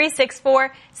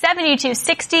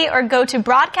 1-800-364-7260 or go to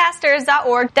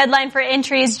broadcasters.org. Deadline for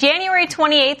entry is January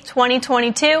 28th,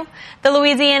 2022. The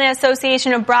Louisiana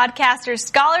Association of Broadcasters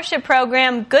Scholarship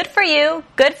Program, good for you,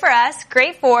 good for us,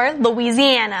 great for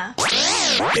Louisiana.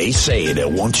 They say that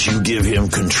once you give him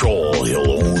control,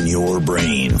 he'll own your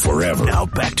brain forever. Now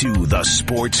back to the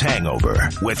Sports Hangover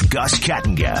with Gus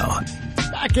Kattengell.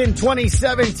 Back in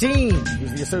 2017, he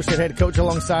was the associate head coach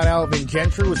alongside Alvin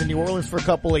Gentry, was in New Orleans for a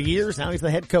couple of years. Now he's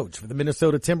the head coach for the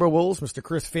Minnesota Timberwolves. Mr.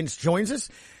 Chris Finch joins us.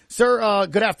 Sir,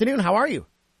 good afternoon. How are you?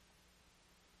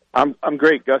 I'm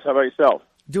great, Gus. How about yourself?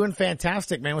 Doing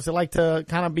fantastic, man. What's it like to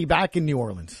kind of be back in New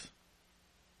Orleans?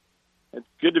 It's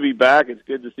good to be back. It's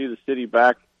good to see the city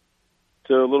back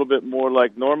to a little bit more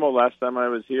like normal. Last time I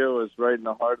was here was right in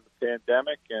the heart of the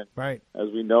pandemic, and right. As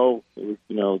we know, it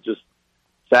was, just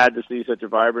sad to see such a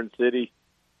vibrant city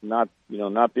not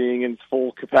being in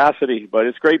full capacity. But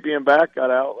it's great being back. Got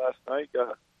out last night.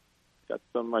 Got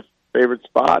some of my favorite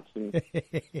spots and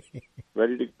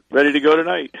ready to go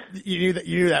tonight. You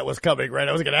knew that was coming, right?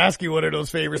 I was going to ask you what are those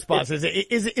favorite spots. Is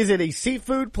it a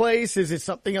seafood place? Is it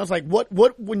something else? Like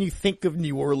what when you think of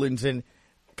New Orleans and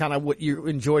kind of what you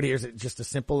enjoyed here, is it just a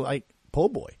simple like po'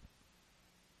 boy?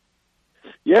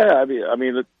 Yeah, I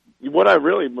mean, what I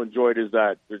really enjoyed is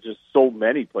that there's just so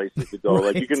many places to go. Right.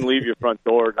 Like you can leave your front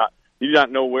door you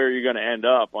don't know where you're going to end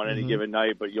up on any given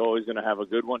night, but you're always going to have a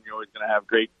good one. You're always going to have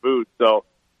great food. So,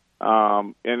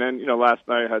 and then, last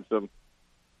night I had some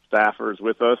staffers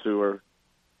with us who were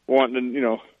wanting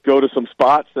to, go to some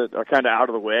spots that are kind of out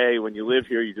of the way. When you live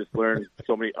here, you just learn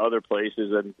so many other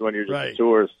places and when you're just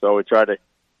tourists. So we try to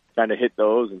kind of hit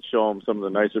those and show them some of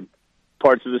the nicer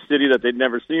parts of the city that they'd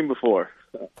never seen before.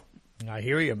 I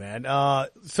hear you, man.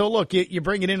 So look, you're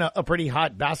bringing in a pretty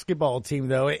hot basketball team,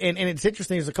 though, and it's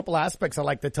interesting. There's a couple aspects I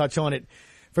like to touch on it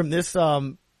from this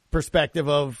perspective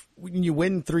of when you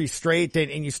win 3 straight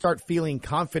and you start feeling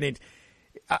confident.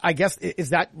 I guess,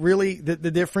 is that really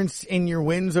the difference in your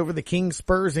wins over the Kings,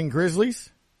 Spurs, and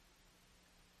Grizzlies?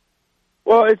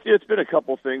 Well, it's been a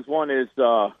couple things. One is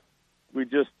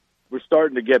we're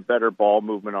starting to get better ball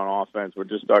movement on offense. We're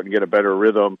just starting to get a better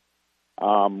rhythm.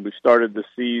 We started the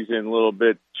season a little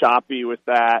bit choppy with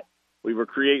that. We were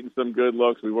creating some good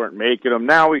looks. We weren't making them.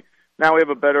 Now we have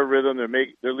a better rhythm.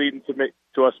 They're leading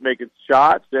to us making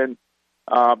shots, and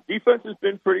defense has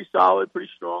been pretty solid, pretty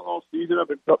strong all season. I've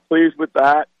been pleased with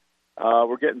that.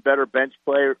 We're getting better bench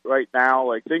play right now.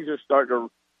 Like, things are starting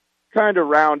to kind of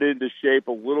round into shape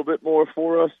a little bit more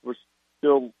for us. We're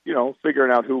still,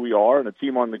 figuring out who we are and a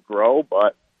team on the grow,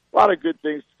 but a lot of good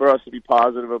things for us to be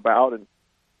positive about. And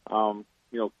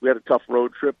we had a tough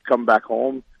road trip, come back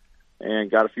home, and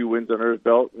got a few wins under his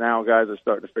belt. Now guys are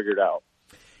starting to figure it out.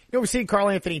 We've seen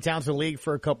Karl-Anthony Towns in the league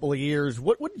for a couple of years.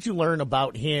 What did you learn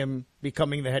about him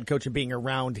becoming the head coach and being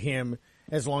around him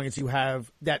as long as you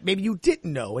have that maybe you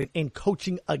didn't know in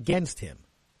coaching against him?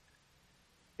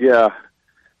 Yeah.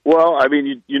 Well, I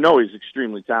mean, you know he's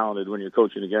extremely talented when you're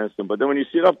coaching against him, but then when you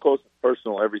see it up close and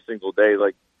personal every single day,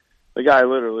 like, the guy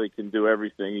literally can do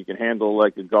everything. He can handle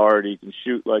like a guard. He can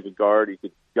shoot like a guard.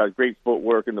 He's got great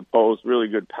footwork in the post, really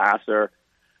good passer.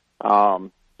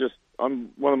 I'm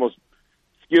one of the most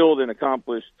skilled and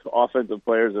accomplished offensive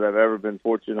players that I've ever been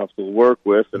fortunate enough to work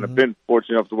with, and I've been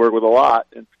fortunate enough to work with a lot,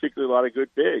 and particularly a lot of good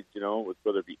bigs,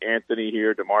 whether it be Anthony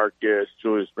here, DeMarcus,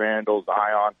 Julius Randle,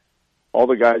 Zion, all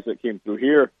the guys that came through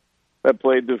here that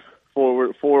played the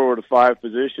forward to 5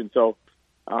 position. So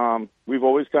we've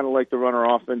always kind of liked to run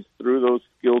our offense through those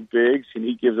skilled bigs, and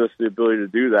he gives us the ability to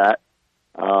do that.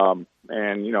 And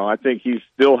I think he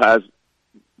still has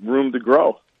room to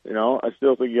grow. I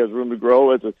still think he has room to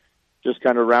grow as just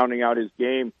kind of rounding out his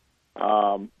game,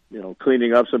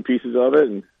 cleaning up some pieces of it.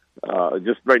 And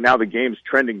just right now the game's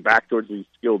trending back towards these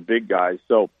skilled big guys.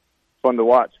 So fun to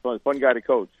watch, fun guy to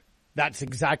coach. That's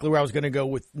exactly where I was going to go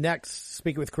with next.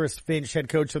 Speaking with Chris Finch, head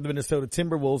coach of the Minnesota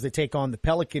Timberwolves. They take on the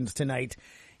Pelicans tonight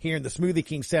here in the Smoothie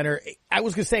King Center. I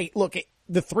was going to say, look,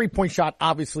 the 3-point shot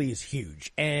obviously is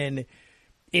huge, and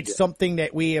it's something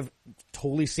that we have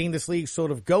totally seen this league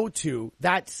sort of go to.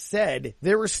 That said,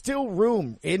 there is still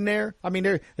room in there. I mean,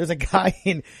 there's a guy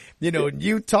in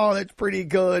Utah that's pretty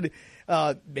good,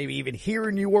 maybe even here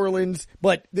in New Orleans.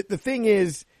 But the thing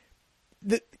is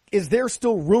there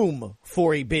still room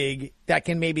for a big that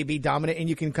can maybe be dominant and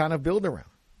you can kind of build around?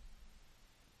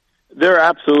 There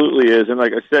absolutely is. And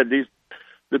like I said,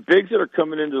 the bigs that are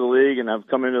coming into the league and have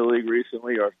come into the league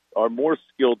recently are more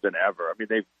skilled than ever. I mean,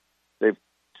 they've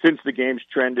since the game's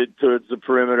trended towards the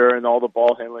perimeter and all the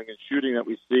ball handling and shooting that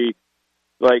we see,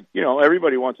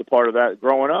 everybody wants a part of that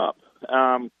growing up.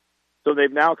 So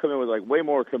they've now come in with like way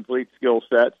more complete skill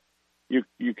sets.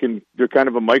 They're kind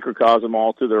of a microcosm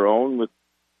all to their own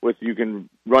with you can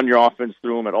run your offense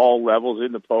through them at all levels,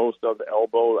 in the post, on the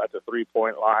elbow, at the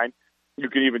 3-point line. You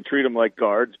can even treat them like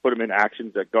guards, put them in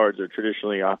actions that guards are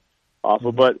traditionally off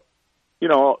of. But,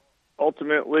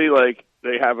 ultimately, like,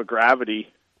 they have a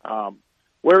gravity.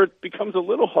 Where it becomes a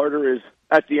little harder is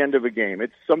at the end of a game.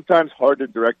 It's sometimes hard to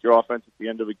direct your offense at the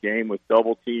end of a game with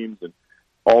double teams and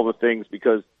all the things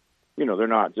because, they're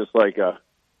not just like a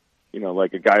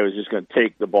guy who's just going to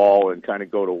take the ball and kind of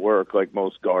go to work like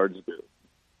most guards do.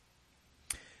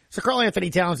 So Karl-Anthony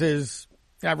Towns is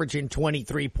averaging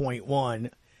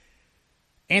 23.1.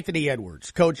 Anthony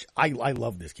Edwards, coach, I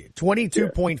love this kid.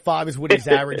 22.5 is what he's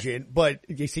averaging, but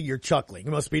you see, you're chuckling. It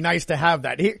must be nice to have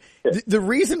that. Here, the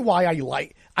reason why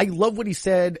I love what he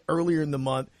said earlier in the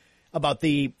month about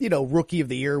the, Rookie of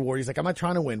the Year award. He's like, I'm not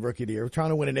trying to win Rookie of the Year. I'm trying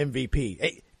to win an MVP.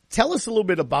 Hey, tell us a little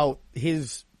bit about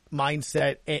his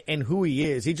mindset and who he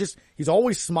is. He's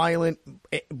always smiling,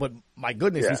 but my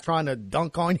goodness, he's trying to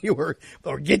dunk on you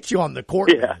or get you on the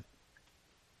court. Yeah. Man.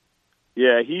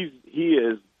 Yeah, he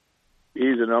is.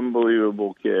 He's an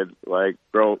unbelievable kid, like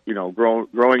growing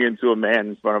into a man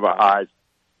in front of our eyes.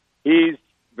 He's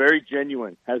very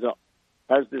genuine, has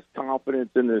this confidence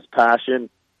and this passion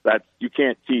that you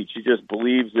can't teach. He just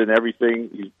believes in everything.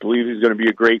 He believes he's going to be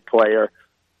a great player.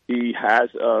 He has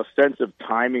a sense of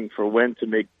timing for when to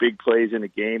make big plays in a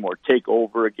game or take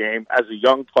over a game. As a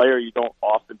young player, you don't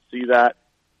often see that.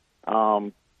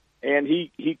 And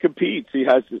he competes. He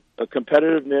has a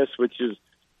competitiveness which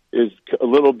is a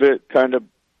little bit kind of,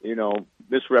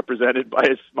 misrepresented by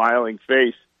his smiling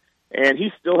face. And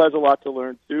he still has a lot to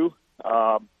learn, too.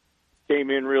 Came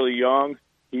in really young.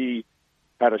 He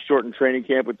had a shortened training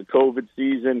camp with the COVID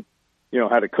season,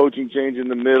 had a coaching change in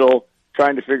the middle,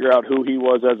 trying to figure out who he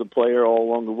was as a player all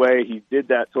along the way. He did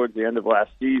that towards the end of last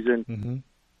season. Mm-hmm.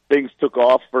 Things took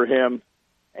off for him,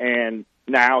 and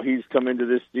now he's come into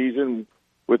this season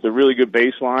with a really good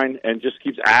baseline and just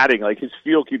keeps adding. Like, his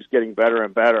feel keeps getting better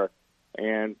and better,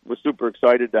 and we're super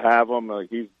excited to have him.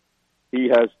 He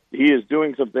is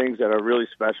doing some things that are really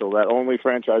special that only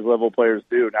franchise-level players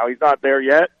do. Now, he's not there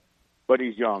yet, but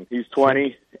he's young. He's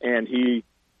 20, and he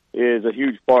is a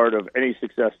huge part of any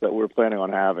success that we're planning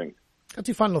on having. Got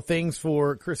two final things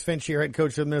for Chris Finch here, head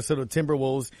coach of the Minnesota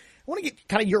Timberwolves. I want to get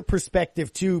kind of your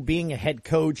perspective, too, being a head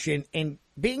coach and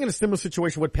being in a similar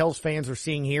situation what Pels fans are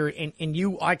seeing here, and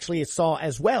you actually saw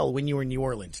as well when you were in New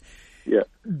Orleans. Yeah.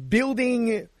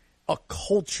 Building a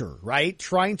culture, right?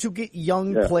 Trying to get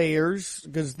young players,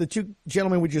 because the two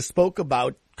gentlemen we just spoke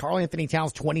about, Karl Anthony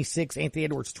Towns, 26, Anthony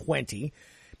Edwards, 20.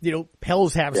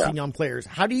 Pels have some young players.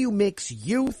 How do you mix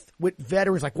youth with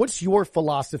veterans? Like, what's your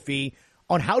philosophy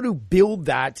on how to build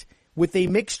that with a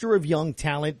mixture of young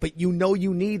talent, but you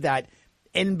need that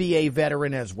NBA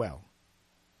veteran as well?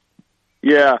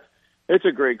 Yeah, it's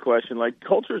a great question. Like,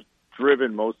 culture's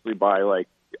driven mostly by, like,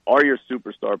 are your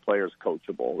superstar players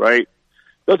coachable, right?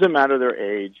 Doesn't matter their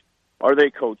age. Are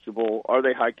they coachable? Are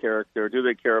they high character? Do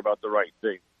they care about the right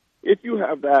thing? If you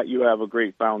have that, you have a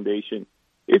great foundation.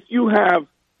 If you have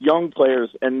young players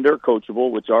and they're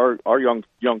coachable, which our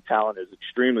young talent is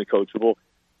extremely coachable,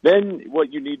 then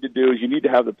what you need to do is you need to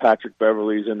have the Patrick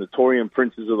Beverleys and the Taurean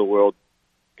Princes of the world,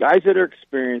 guys that are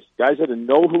experienced, guys that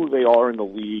know who they are in the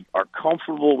league, are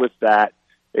comfortable with that,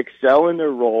 excel in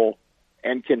their role,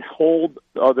 and can hold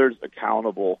others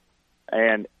accountable.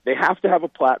 And they have to have a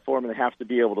platform and they have to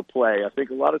be able to play. I think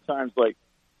a lot of times, like,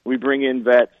 we bring in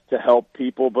vets to help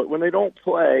people, but when they don't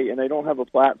play and they don't have a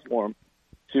platform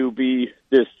to be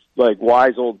this, like,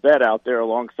 wise old vet out there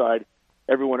alongside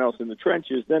everyone else in the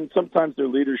trenches, then sometimes their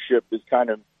leadership is kind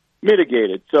of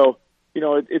mitigated. So,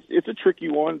 it's a tricky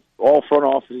one. All front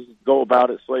offices go about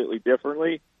it slightly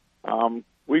differently.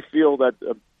 We feel that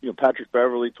Patrick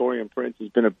Beverley, Taurean Prince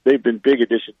they've been big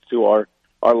additions to our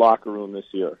locker room this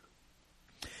year.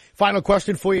 Final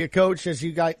question for you, Coach, as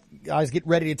you guys get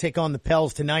ready to take on the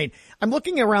Pels tonight. I'm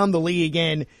looking around the league,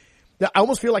 and I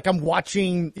almost feel like I'm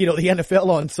watching, the NFL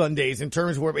on Sundays in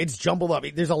terms where it's jumbled up.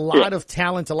 There's a lot of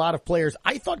talent, a lot of players.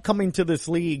 I thought coming to this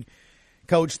league,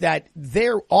 Coach, that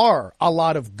there are a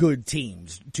lot of good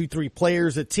teams, 2-3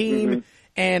 players a team. Mm-hmm.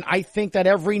 And I think that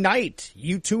every night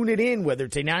you tune it in, whether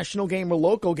it's a national game or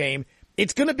local game,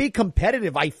 it's going to be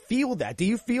competitive. I feel that. Do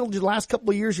you feel the last couple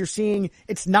of years you're seeing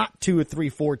it's not 2 or 3,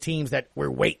 4 teams that we're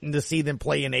waiting to see them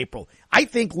play in April? I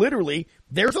think literally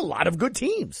there's a lot of good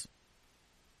teams.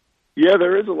 Yeah,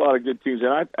 there is a lot of good teams,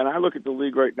 and I look at the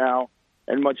league right now,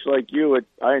 and much like you,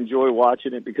 I enjoy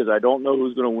watching it because I don't know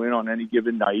who's going to win on any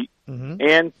given night,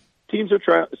 and teams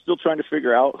are still trying to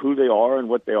figure out who they are and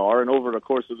what they are, and over the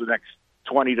course of the next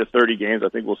 20 to 30 games, I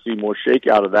think we'll see more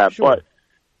shakeout of that. Sure.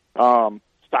 But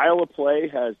style of play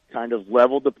has kind of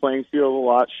leveled the playing field a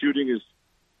lot. Shooting is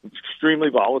extremely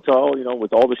volatile,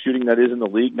 with all the shooting that is in the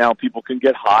league. Now people can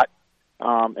get hot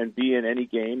and be in any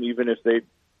game, even if they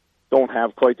don't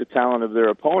have quite the talent of their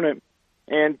opponent.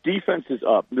 And defense is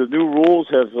up. The new rules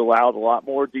have allowed a lot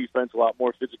more defense, a lot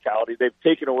more physicality. They've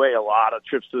taken away a lot of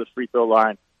trips to the free throw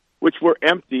line, which were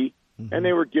empty, and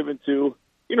they were given to,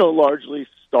 largely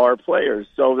star players.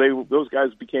 So those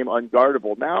guys became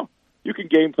unguardable. Now you can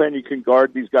game plan, you can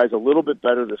guard these guys a little bit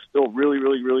better. They're still really,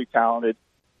 really, really talented.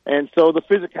 And so the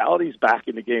physicality is back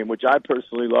in the game, which I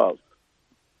personally love.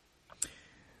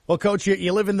 Well, Coach,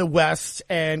 you live in the West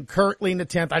and currently in the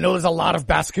 10th. I know there's a lot of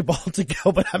basketball to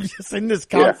go, but I'm just in this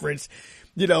conference.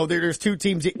 Yeah. There's 2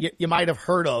 teams you might have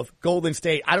heard of. Golden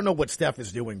State. I don't know what Steph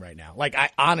is doing right now. Like, I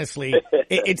honestly,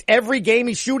 it's every game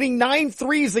he's shooting 9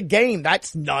 threes a game.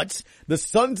 That's nuts. The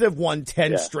Suns have won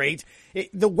 10 straight.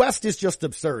 The West is just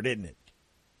absurd, isn't it?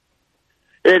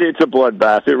 It's a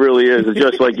bloodbath. It really is. It's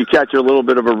just like you catch a little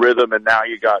bit of a rhythm, and now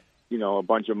you got, a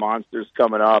bunch of monsters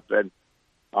coming up, and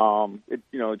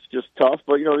it's just tough.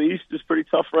 But the East is pretty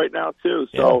tough right now too.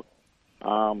 So,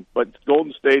 but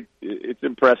Golden State, it's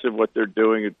impressive what they're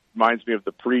doing. It reminds me of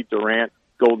the pre-Durant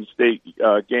Golden State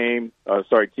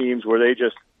teams where they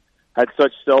just had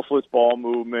such selfless ball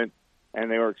movement.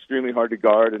 and they were extremely hard to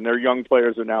guard. And their young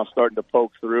players are now starting to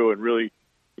poke through and really,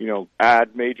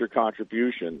 add major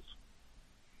contributions.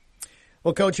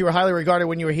 Well, Coach, you were highly regarded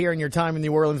when you were here in your time in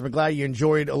New Orleans. I'm glad you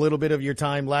enjoyed a little bit of your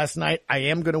time last night. I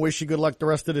am going to wish you good luck the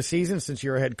rest of the season since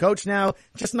you're a head coach now,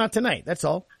 just not tonight. That's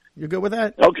all. You're good with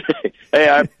that? Okay. Hey,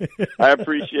 I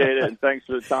appreciate it, and thanks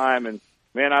for the time. And,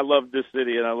 man, I love this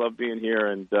city, and I love being here,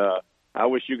 and I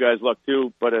wish you guys luck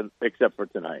too, but except for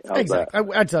tonight. How's exactly.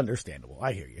 That's understandable.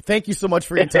 I hear you. Thank you so much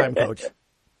for your time, Coach.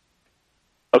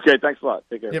 Okay, thanks a lot.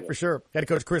 Take care. Yeah, for sure. Head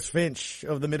coach Chris Finch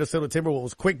of the Minnesota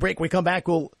Timberwolves. Quick break. When we come back,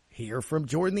 we'll hear from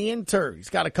Jordan the intern. He's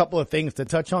got a couple of things to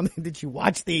touch on. Did you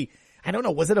watch I don't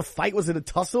know, was it a fight? Was it a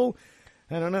tussle?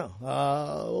 I don't know.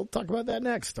 We'll talk about that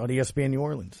next on ESPN New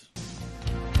Orleans.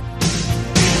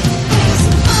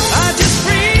 I just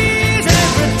freeze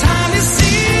every time you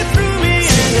see through me,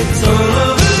 and it's all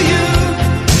over you.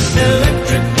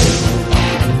 Electric.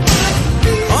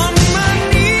 On my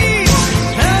knees,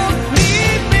 help me,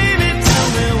 baby, tell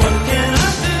me what can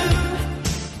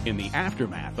I do? In the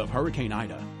aftermath of Hurricane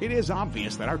Ida, it is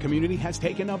obvious that our community has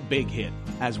taken a big hit.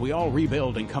 As we all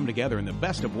rebuild and come together in the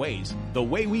best of ways, the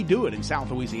way we do it in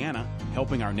South Louisiana,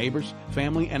 helping our neighbors,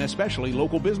 family, and especially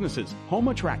local businesses,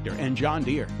 Homa Tractor and John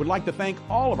Deere would like to thank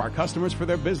all of our customers for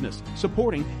their business,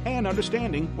 supporting and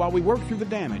understanding while we work through the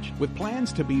damage, with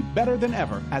plans to be better than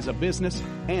ever as a business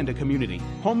and a community.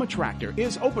 Homa Tractor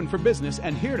is open for business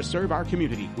and here to serve our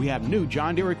community. We have new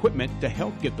John Deere equipment to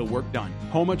help get the work done.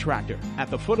 Homa Tractor, at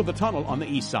the foot of the tunnel on the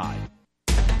east side.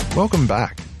 Welcome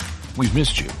back. We've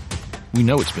missed you. We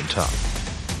know it's been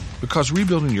tough. Because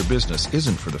rebuilding your business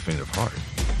isn't for the faint of heart.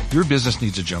 Your business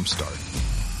needs a jump start.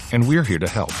 And we're here to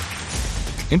help.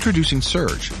 Introducing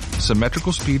Surge,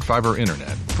 symmetrical speed fiber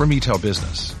internet from eTel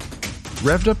Business.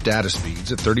 Revved up data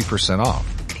speeds at 30% off,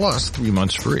 plus 3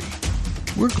 months free.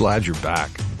 We're glad you're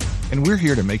back. And we're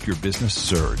here to make your business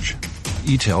surge.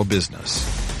 eTel Business.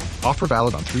 Offer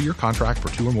valid on 3-year contract for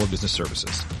 2 or more business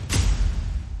services.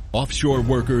 Offshore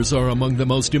workers are among the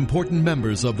most important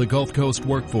members of the Gulf Coast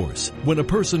workforce. When a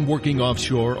person working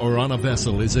offshore or on a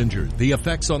vessel is injured, the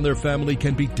effects on their family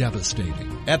can be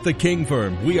devastating. At the King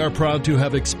Firm, we are proud to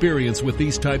have experience with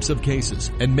these types of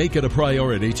cases and make it a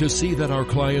priority to see that our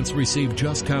clients receive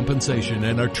just compensation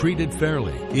and are treated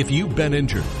fairly. If you've been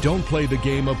injured, don't play the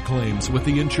game of claims with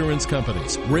the insurance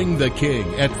companies. Ring the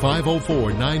King at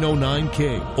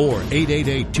 504-909-KING or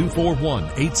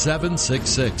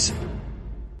 888-241-8766.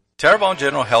 Terrebonne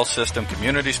General Health System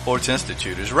Community Sports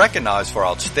Institute is recognized for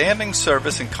outstanding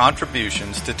service and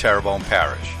contributions to Terrebonne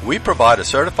Parish. We provide a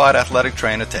certified athletic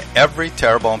trainer to every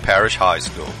Terrebonne Parish high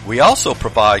school. We also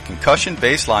provide concussion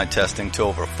baseline testing to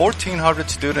over 1,400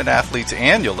 student athletes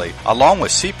annually, along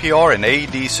with CPR and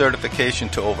AED certification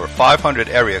to over 500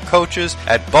 area coaches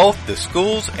at both the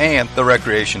schools and the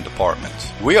recreation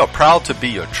departments. We are proud to be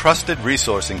your trusted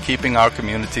resource in keeping our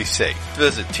community safe.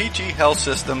 Visit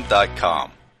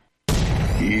tghhealthsystem.com.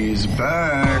 He's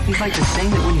back. He'd like to sing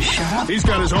it when you shut up. He's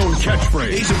got his own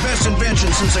catchphrase. He's the best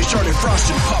invention since they started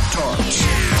frosted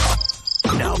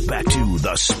Pop-Tarts. Now back to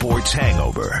the Sports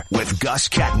Hangover with Gus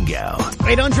Kattengell.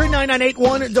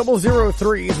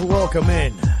 800-998-1003 welcome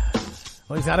in.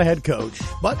 Well, he's not a head coach,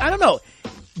 but I don't know.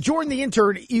 Jordan the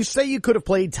intern, you say you could have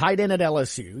played tight end at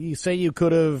LSU. You say you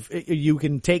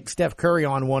can take Steph Curry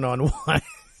on one-on-one.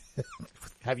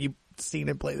 Have you seen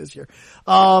him play this year?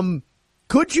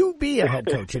 Could you be a head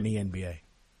coach in the NBA?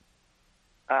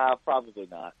 Probably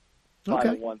not. Probably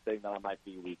Okay. the one thing that I might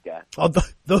be weak at. Oh,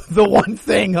 the one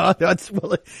thing, huh? That's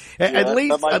well,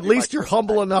 at least you're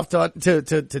humble enough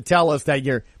to tell us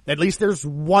that at least there's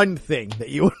one thing that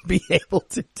you would be able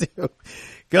to do.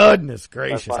 Goodness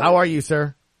gracious. How are you,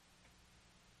 sir?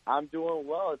 I'm doing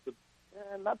well. It's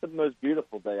not the most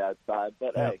beautiful day outside,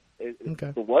 but Yeah. hey,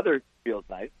 Okay. the weather feels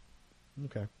nice.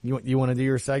 Okay. You want to do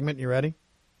your segment? You ready?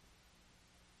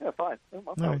 Yeah, fine. I'm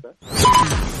fine All with right. that.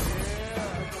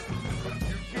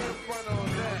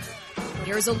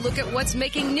 Here's a look at what's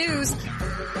making news.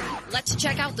 Let's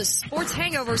check out the Sports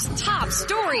Hangover's top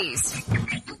stories.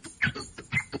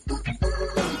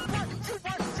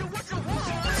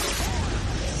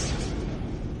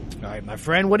 All right, my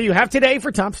friend, what do you have today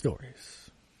for top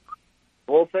stories?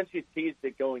 Well, since you teased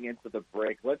it going into the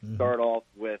break, let's start off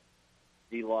with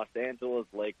the Los Angeles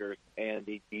Lakers and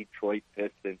the Detroit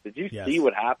Pistons. Did you see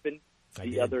what happened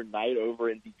the other night over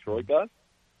in Detroit, Gus?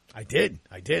 I did.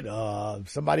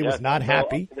 Somebody was not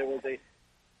happy.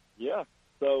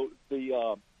 So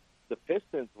the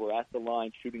Pistons were at the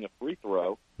line shooting a free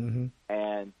throw, and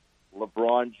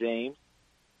LeBron James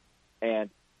and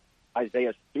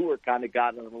Isaiah Stewart kind of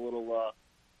got in a little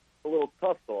a little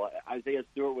tussle. Isaiah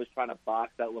Stewart was trying to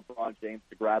box at LeBron James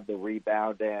to grab the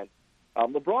rebound, and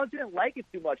LeBron didn't like it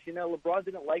too much. LeBron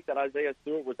didn't like that Isaiah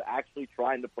Stewart was actually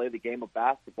trying to play the game of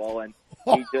basketball, and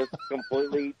he just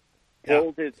completely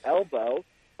pulled his elbow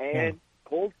and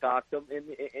cold cocked him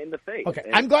in the face. Okay,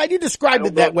 and I'm glad you described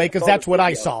it that way because that's what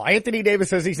I saw. Anthony Davis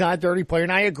says he's not a dirty player,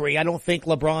 and I agree. I don't think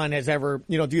LeBron has ever,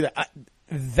 do that.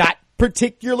 That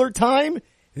particular time,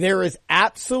 there is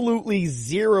absolutely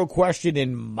zero question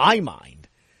in my mind.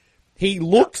 He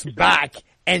looks back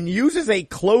and uses a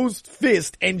closed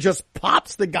fist and just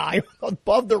pops the guy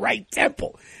above the right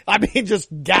temple. I mean, just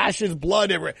gashes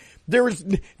blood everywhere. There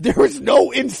was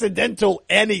no incidental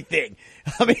anything.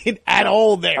 I mean, at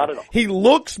all there. Not at all. He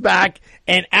looks back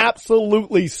and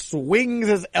absolutely swings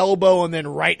his elbow and then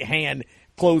right hand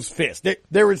closed fist.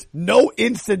 There is no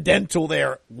incidental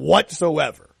there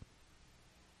whatsoever.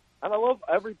 And I love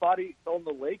everybody on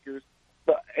the Lakers.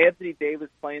 But Anthony Davis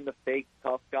playing the fake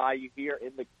tough guy. You hear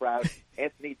in the crowd,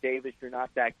 Anthony Davis, you're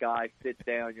not that guy. Sit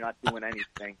down. You're not doing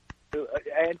anything.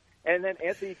 And then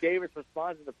Anthony Davis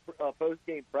responds in the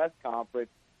post-game press conference.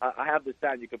 I have the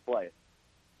sound. You can play it.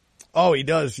 Oh, he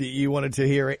does. You wanted to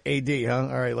hear AD, huh?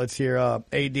 All right, let's hear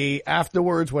AD.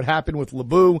 Afterwards, what happened with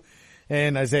LeBou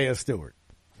and Isaiah Stewart.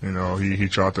 He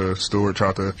tried to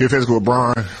get physical with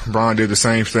Bron. Bron did the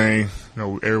same thing.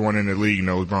 Everyone in the league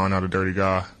knows Bron not a dirty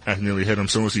guy. Accidentally hit him.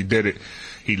 As soon as he did it,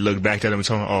 he looked back at him and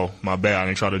told him, "Oh, my bad. I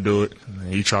didn't try to do it."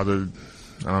 He tried to,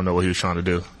 I don't know what he was trying to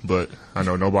do, but I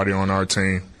know nobody on our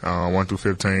team, 1 through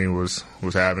 15 was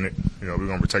having it. We're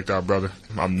going to protect our brother.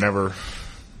 I've never,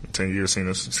 10 years,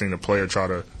 seen a player try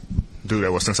to do that.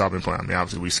 Well, since I've been playing, I mean,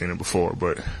 obviously we've seen it before,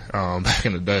 but, back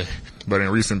in the day. But in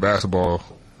recent basketball,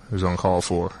 it was uncalled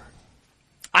for.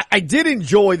 I did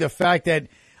enjoy the fact that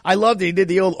I loved it. He did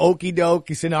the old okey doke.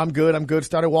 He said, I'm good,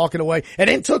 started walking away, and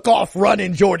then took off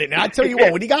running Jordan. And I tell you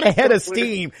what, when he got ahead of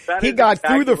steam, he got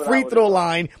through the free throw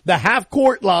line, the half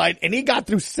court line, and he got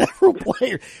through several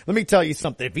players. Let me tell you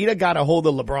something. If he'd have got a hold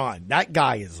of LeBron, that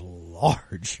guy is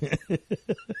large.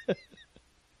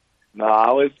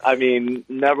 No,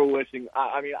 never wishing.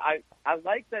 I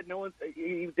like that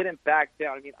he didn't back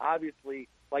down. I mean, obviously,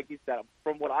 like you said,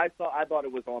 from what I saw, I thought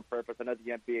it was on purpose. I know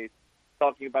the NBA is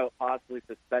talking about possibly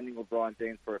suspending LeBron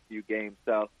James for a few games.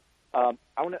 So I'm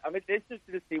interested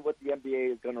to see what the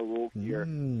NBA is going to rule here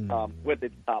with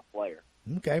its top player.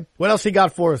 Okay. What else he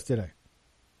got for us today?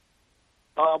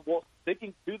 Well,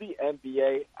 sticking to the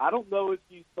NBA, I don't know if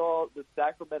you saw the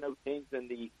Sacramento Kings and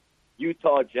the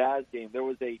Utah Jazz game. There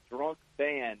was a drunk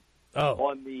fan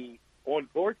on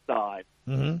court side,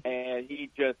 and he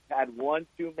just had one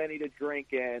too many to drink,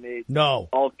 and it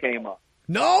all came up.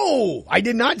 No, I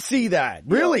did not see that.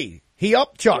 Really? He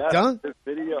upchucked, huh? This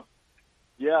video.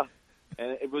 Yeah.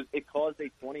 And it caused a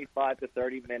 25 to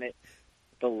 30 minute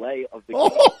delay of the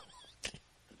game.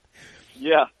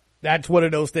 Yeah. That's one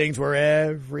of those things where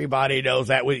everybody knows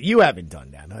that. You haven't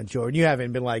done that, huh, Jordan? You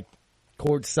haven't been like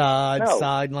courtside,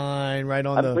 sideline, right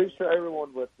on I'm pretty sure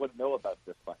everyone would know about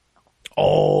this by now.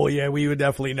 Oh, yeah, we would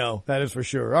definitely know. That is for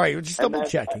sure. All right, we're just double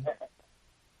checking.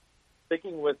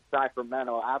 Sticking with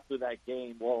Sacramento, after that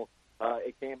game,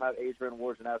 it came out, Adrian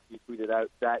Wojnarowski tweeted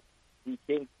out that the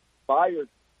Kings fired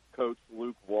Coach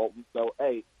Luke Walton. So,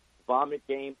 vomit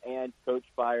game and coach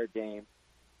fire game.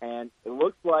 And it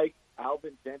looks like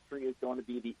Alvin Gentry is going to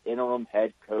be the interim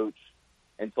head coach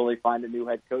until they find a new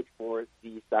head coach for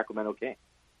the Sacramento Kings.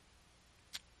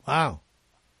 Wow.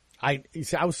 I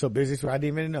was so busy, so I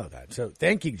didn't even know that. So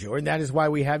thank you, Jordan. That is why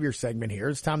we have your segment here.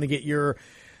 It's time to get your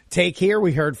take here.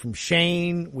 We heard from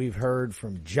Shane. We've heard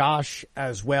from Josh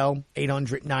as well.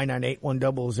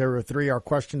 800-998-1003, our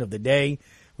question of the day.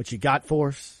 What you got for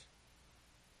us?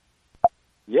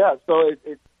 Yeah, so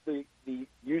it's the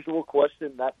usual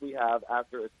question that we have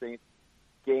after a Saints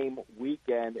game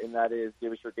weekend, and that is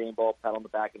give us your game ball, pat on the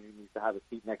back, and you need to have a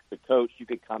seat next to Coach. You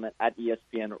could comment at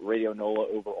ESPN Radio NOLA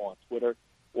over on Twitter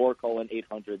or call in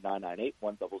 800-998-1003.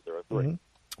 Mm-hmm.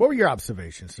 What were your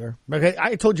observations, sir? Okay,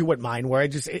 I told you what mine were. I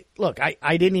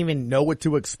didn't even know what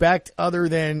to expect other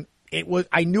than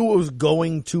I knew it was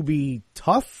going to be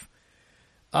tough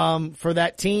for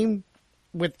that team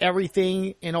with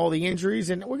everything and all the injuries,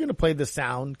 and we're going to play the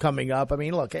sound coming up. I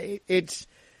mean, look, it's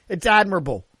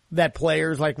admirable that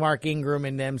players like Mark Ingram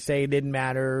and them say it didn't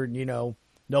matter, no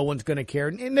one's going to care.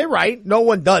 And they're right. No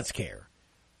one does care.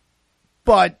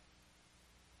 But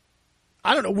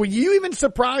I don't know. Were you even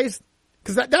surprised?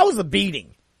 Because that was a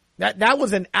beating. That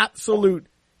was an absolute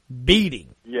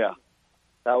beating. Yeah.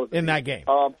 That was in that game.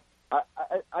 I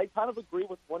kind of agree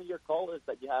with one of your callers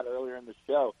that you had earlier in the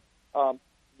show. I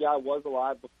was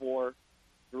alive before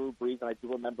Drew Brees, and I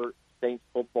do remember Saints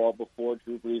football before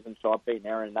Drew Brees and Sean Payton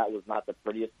era, and that was not the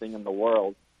prettiest thing in the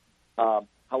world.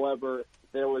 However,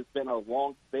 there has been a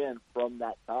long span from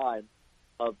that time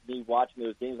of me watching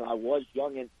those games, and I was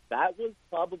young, and that was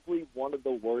probably one of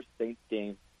the worst Saints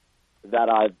games that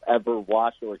I've ever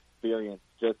watched or experienced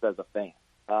just as a fan.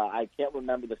 I can't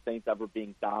remember the Saints ever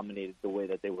being dominated the way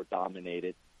that they were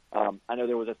dominated. I know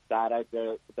there was a stat out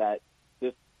there that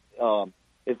this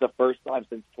is the first time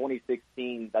since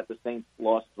 2016 that the Saints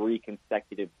lost 3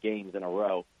 consecutive games in a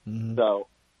row. Mm-hmm. So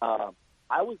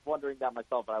I was wondering that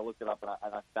myself, and I looked it up,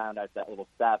 and I found out that little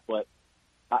stat, but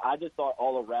I just thought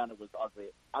all around it was ugly.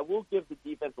 I will give the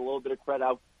defense a little bit of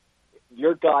credit.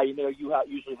 Your guy, you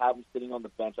usually have him sitting on the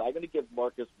bench. I'm going to give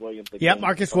Marcus Williams a Yeah,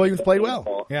 Marcus Williams played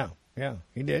well. Yeah,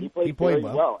 he did. He played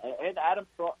well. And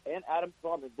Adam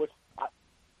Trautman, which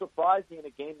surprised me in a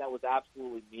game that was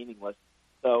absolutely meaningless.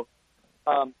 So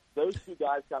those two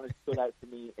guys kind of stood out to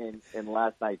me in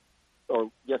last night's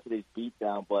or yesterday's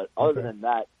beatdown. But other than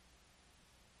that,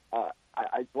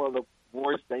 it's one of the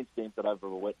worst Saints games that I've ever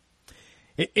witnessed.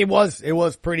 It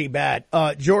was pretty bad.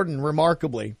 Jordan,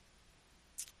 remarkably,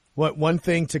 one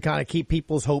thing to kind of keep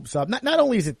people's hopes up. Not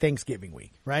only is it Thanksgiving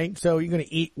week, right? So you're going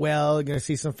to eat well, you're going to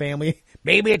see some family.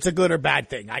 Maybe it's a good or bad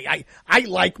thing. I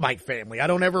like my family. I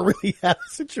don't ever really have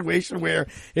a situation where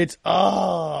it's,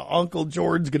 Uncle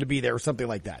Jordan's going to be there or something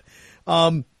like that.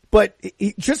 But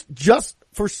just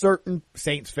for certain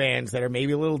Saints fans that are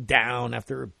maybe a little down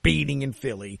after a beating in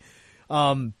Philly,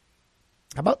 how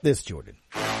about this, Jordan?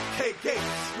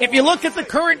 If you look at the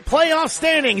current playoff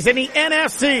standings in the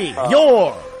NFC,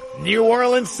 your New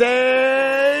Orleans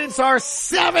Saints are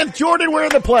 7th. Jordan, we're in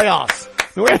the playoffs.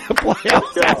 We're in the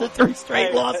playoffs after 3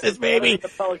 straight losses, baby.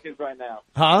 It's better than the Pelicans right now.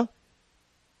 Huh?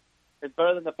 It's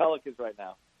better than the Pelicans right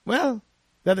now. Well,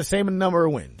 they're the same number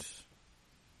of wins.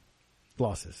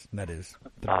 Losses, that is.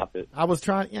 Stop it. I was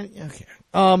trying,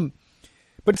 okay.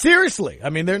 But seriously, I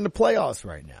mean, they're in the playoffs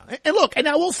right now. And look, and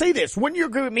I will say this, when you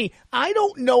agree with me, I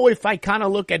don't know if I kind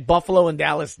of look at Buffalo and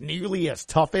Dallas nearly as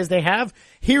tough as they have.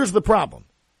 Here's the problem.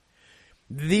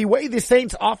 The way the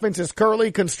Saints offense is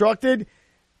currently constructed,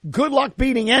 good luck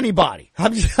beating anybody.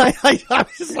 I'm just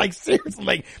like, seriously,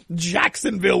 like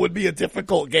Jacksonville would be a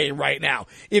difficult game right now.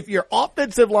 If your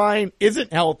offensive line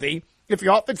isn't healthy, if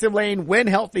your offensive line, when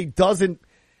healthy, doesn't,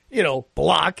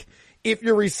 block, if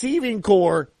your receiving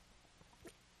core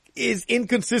is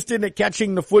inconsistent at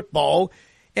catching the football,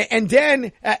 and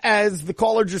then, as the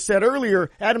caller just said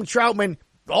earlier, Adam Trautman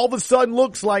all of a sudden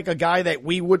looks like a guy that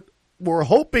we're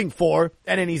hoping for,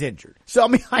 and then he's injured. So, I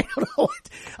mean, I don't know.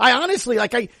 I honestly,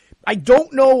 I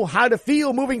don't know how to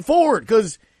feel moving forward,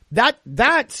 because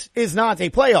that is not a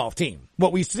playoff team.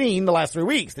 What we've seen the last 3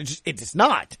 weeks, it's just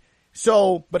not.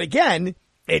 So, but again,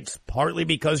 it's partly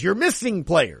because you're missing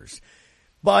players.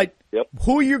 But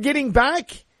who you're getting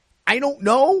back, I don't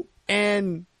know.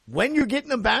 And when you're getting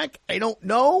them back, I don't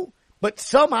know. But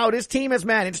somehow this team has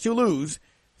managed to lose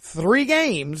 3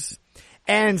 games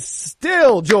and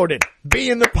still, Jordan, be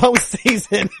in the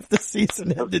postseason if the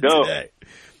season ended today.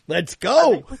 Let's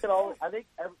go. I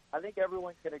think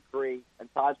everyone can agree,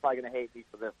 and Todd's probably going to hate me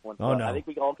for this one. Oh, no. I think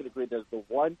we all can agree there's the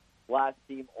one last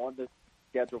team on the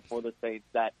schedule for the Saints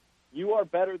that you are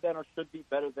better than or should be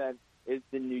better than is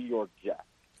the New York Jets.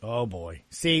 Oh, boy.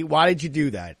 See, why did you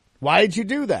do that? Why'd you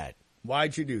do that?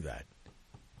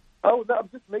 Oh, no, I'm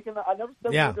just making I never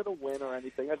said we were going to win or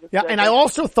anything. And I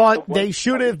also thought they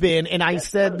should have been, and I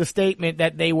said the statement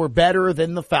that they were better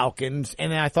than the Falcons,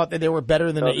 and I thought that they were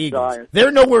better than the Eagles. Giants. They're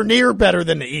nowhere near better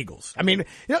than the Eagles. I mean,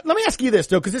 let me ask you this,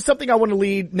 though, because it's something I want to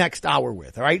lead next hour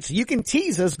with, all right? So you can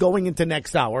tease us going into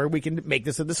next hour. We can make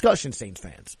this a discussion, Saints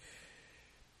fans.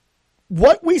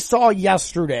 What we saw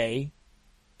yesterday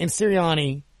in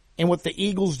Sirianni and what the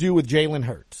Eagles do with Jalen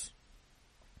Hurts,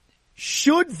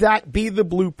 should that be the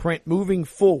blueprint moving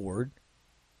forward,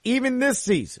 even this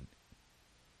season,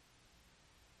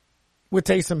 with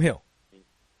Taysom Hill?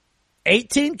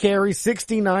 18 carries,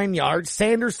 69 yards.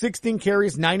 Sanders, 16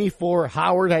 carries, 94.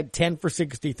 Howard had 10 for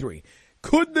 63.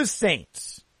 Could the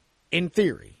Saints, in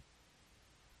theory,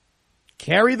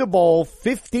 carry the ball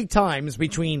 50 times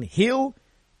between Hill,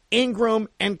 Ingram,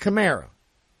 and Kamara,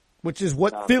 which is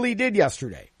what Philly did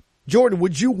yesterday? Jordan,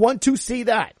 would you want to see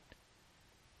that?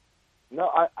 No,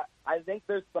 I think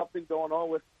there's something going on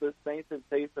with the Saints and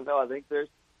Taysom Hill. I think there's,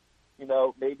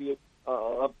 maybe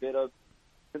a bit of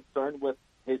concern with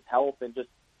his health and just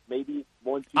maybe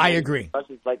one, two. I agree.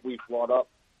 Questions like we brought up.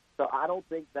 So I don't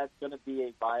think that's going to be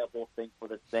a viable thing for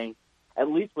the Saints, at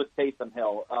least with Taysom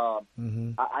Hill.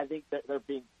 I think that they're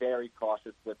being very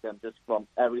cautious with him just from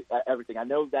everything. I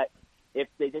know that if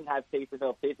they didn't have Taysom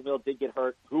Hill did get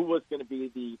hurt, who was going to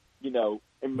be the,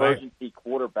 emergency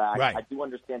quarterback? Right. I do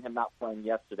understand him not playing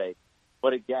yesterday.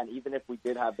 But again, even if we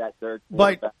did have that third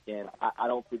quarterback in, I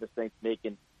don't see the Saints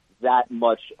making that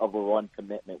much of a run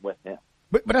commitment with him.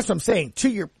 But that's what I'm saying.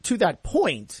 To that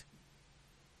point,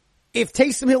 if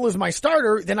Taysom Hill is my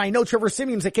starter, then I know Trevor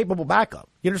Siemian's a capable backup.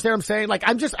 You understand what I'm saying? Like,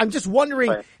 I'm just wondering.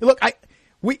 Right. Look,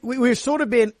 we've sort of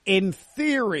been, in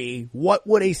theory, what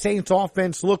would a Saints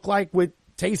offense look like with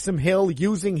Taysom Hill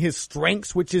using his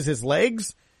strengths, which is his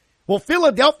legs? Well,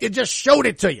 Philadelphia just showed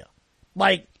it to you.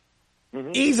 Like,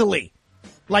 easily.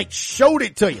 Like, showed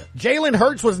it to you. Jalen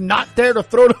Hurts was not there to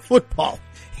throw the football.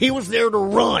 He was there to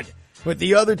run with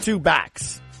the other two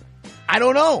backs. I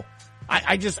don't know.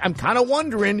 I'm kind of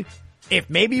wondering if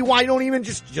maybe why don't even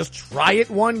just try it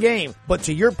one game. But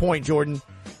to your point, Jordan,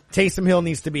 Taysom Hill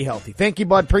needs to be healthy. Thank you,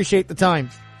 bud. Appreciate the time.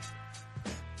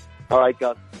 All right,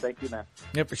 Gus. Thank you, man.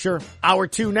 Yeah, for sure. Hour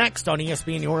 2 next on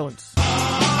ESPN New Orleans.